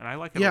ball, and I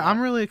like it. Yeah, I'm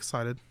really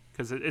excited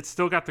because it's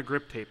still got the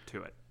grip tape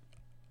to it.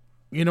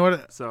 You know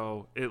what?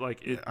 So it.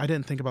 I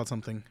didn't think about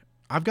something.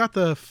 I've got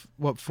the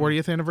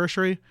 40th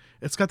anniversary.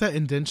 It's got that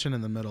indentation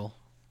in the middle.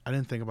 I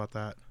didn't think about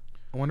that.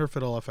 I wonder if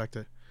it'll affect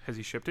it. Has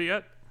he shipped it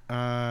yet?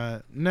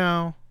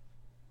 No.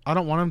 I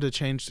don't want him to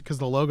change because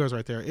the logo's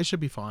right there. It should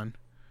be fine.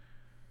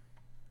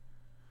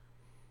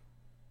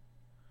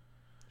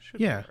 Should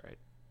Yeah. be all right.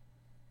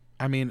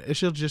 I mean, it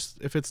should just,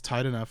 if it's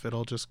tight enough,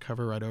 it'll just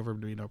cover right over and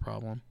be no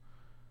problem.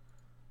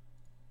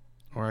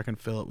 Or I can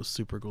fill it with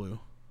super glue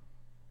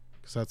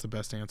because that's the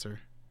best answer.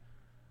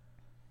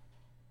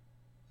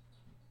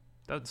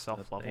 That's That's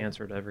self-level. the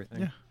answer to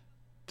everything. Yeah.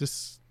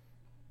 Just,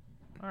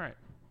 All right.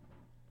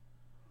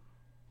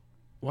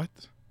 what?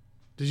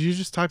 Did you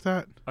just type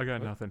that? I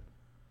got nothing.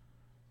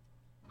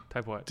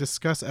 Type what?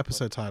 Discuss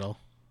episode title.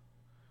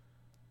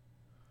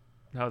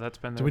 No, that's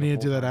been there. Do we the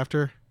need to do whole that time.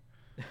 after?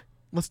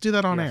 Let's do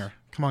that on Yes. air.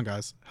 Come on,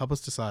 guys. Help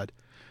us decide.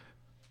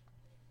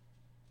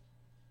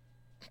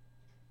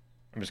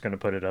 I'm just gonna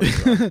put it up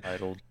as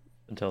untitled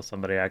until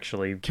somebody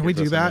actually. Can we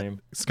gives do us a that?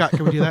 name. Scott,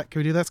 can we do that? Can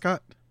we do that,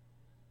 Scott?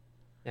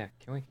 Yeah,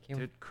 can we?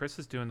 Dude, Chris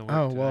is doing the work.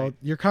 Oh, today. well,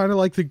 you're kind of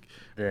like the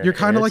Yeah, you're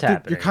kind of it's like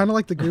happening. you're kind of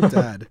like the group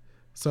dad.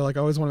 So like I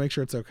always want to make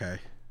sure it's okay.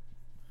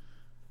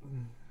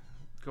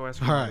 Go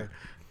ask All your right.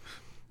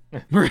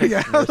 mother.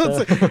 Yeah,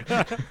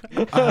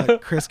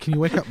 let's Chris, can you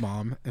wake up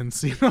mom and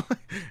see?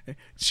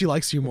 She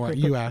likes you more.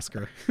 You ask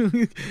her.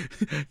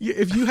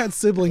 If you had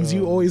siblings,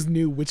 you always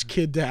knew which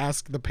kid to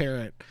ask the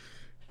parent.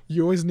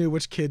 You always knew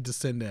which kid to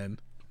send in.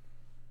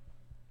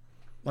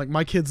 Like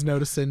my kids know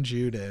to send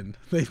Jude in.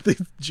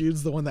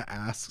 Jude's the one that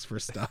asks for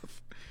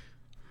stuff.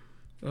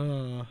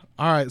 All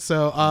right,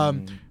 so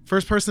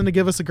first person to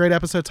give us a great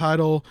episode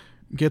title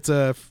gets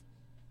a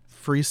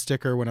free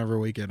sticker whenever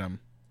we get them.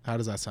 How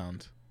does that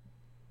sound?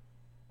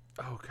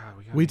 Oh God,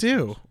 We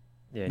do.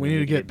 Yeah, We need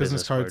to get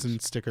business cards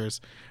and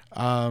stickers.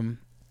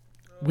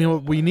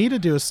 We need to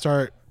do is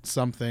start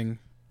something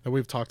that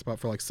we've talked about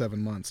for like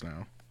 7 months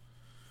now.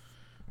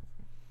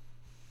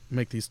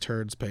 Make these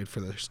turds paid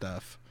for their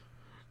stuff.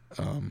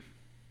 Do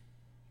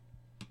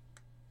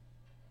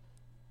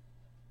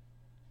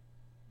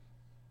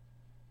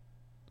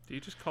you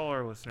just call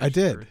our listeners? I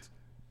did. turds?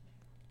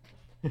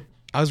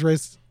 I was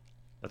raised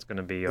That's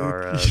gonna be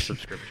our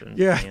subscription.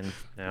 Yeah. plan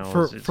now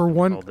for is it's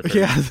one. called the Turds.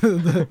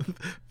 Yeah,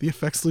 the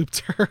effects loop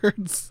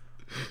turds.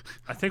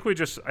 I think we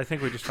just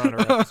found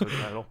our episode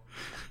title.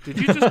 Did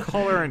you just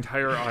call our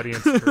entire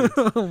audience turds?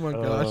 Oh my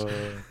gosh.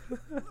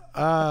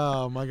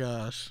 Oh my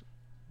gosh.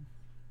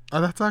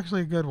 Oh, that's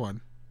actually a good one.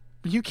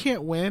 But you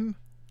can't win.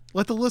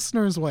 Let the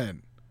listeners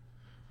win.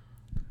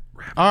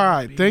 All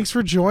right. Thanks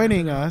for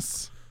joining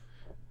us.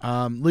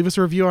 Leave us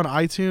a review on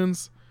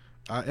iTunes.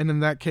 And in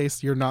that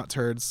case, you're not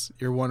turds.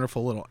 You're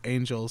wonderful little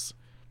angels.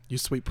 You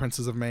sweet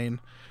princes of Maine.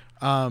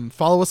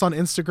 Follow us on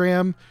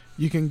Instagram.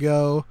 You can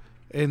go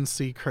and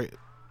see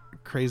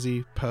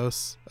crazy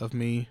posts of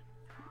me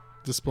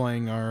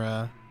displaying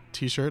our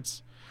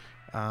t-shirts.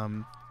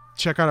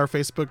 Check out our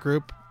Facebook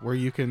group where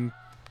you can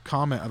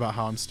comment about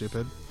how I'm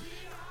stupid.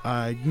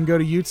 You can go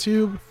to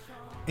YouTube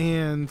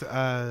and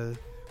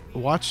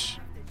watch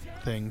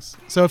things.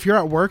 So if you're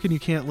at work and you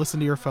can't listen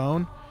to your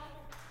phone,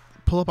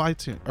 pull up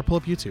iTunes or pull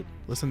up YouTube.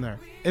 Listen there.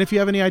 And if you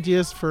have any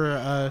ideas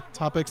for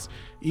topics,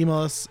 email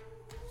us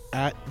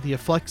at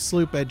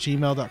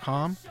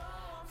theeffectsloop@gmail.com.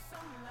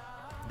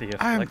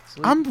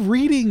 I'm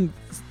reading.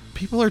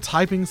 People are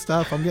typing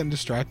stuff. I'm getting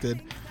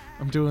distracted.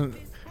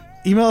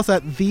 Email us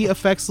at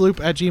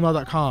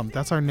theeffectsloop@gmail.com.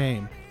 That's our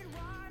name.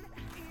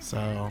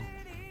 So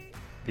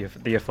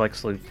The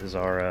Flex Loop is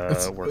our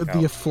it's workout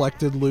the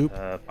afflected loop.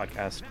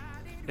 podcast.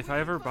 If I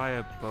ever buy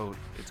a boat,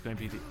 it's going to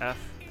be the FX.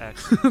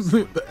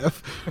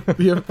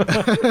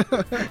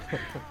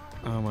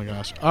 Oh my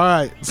gosh. All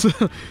right. So,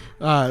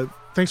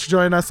 thanks for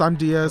joining us. I'm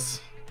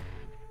Diaz.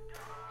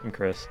 I'm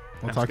Chris.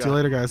 We'll I'm talk to you Scott.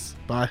 later, guys.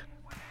 Bye.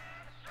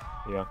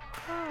 Yeah.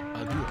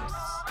 Adios.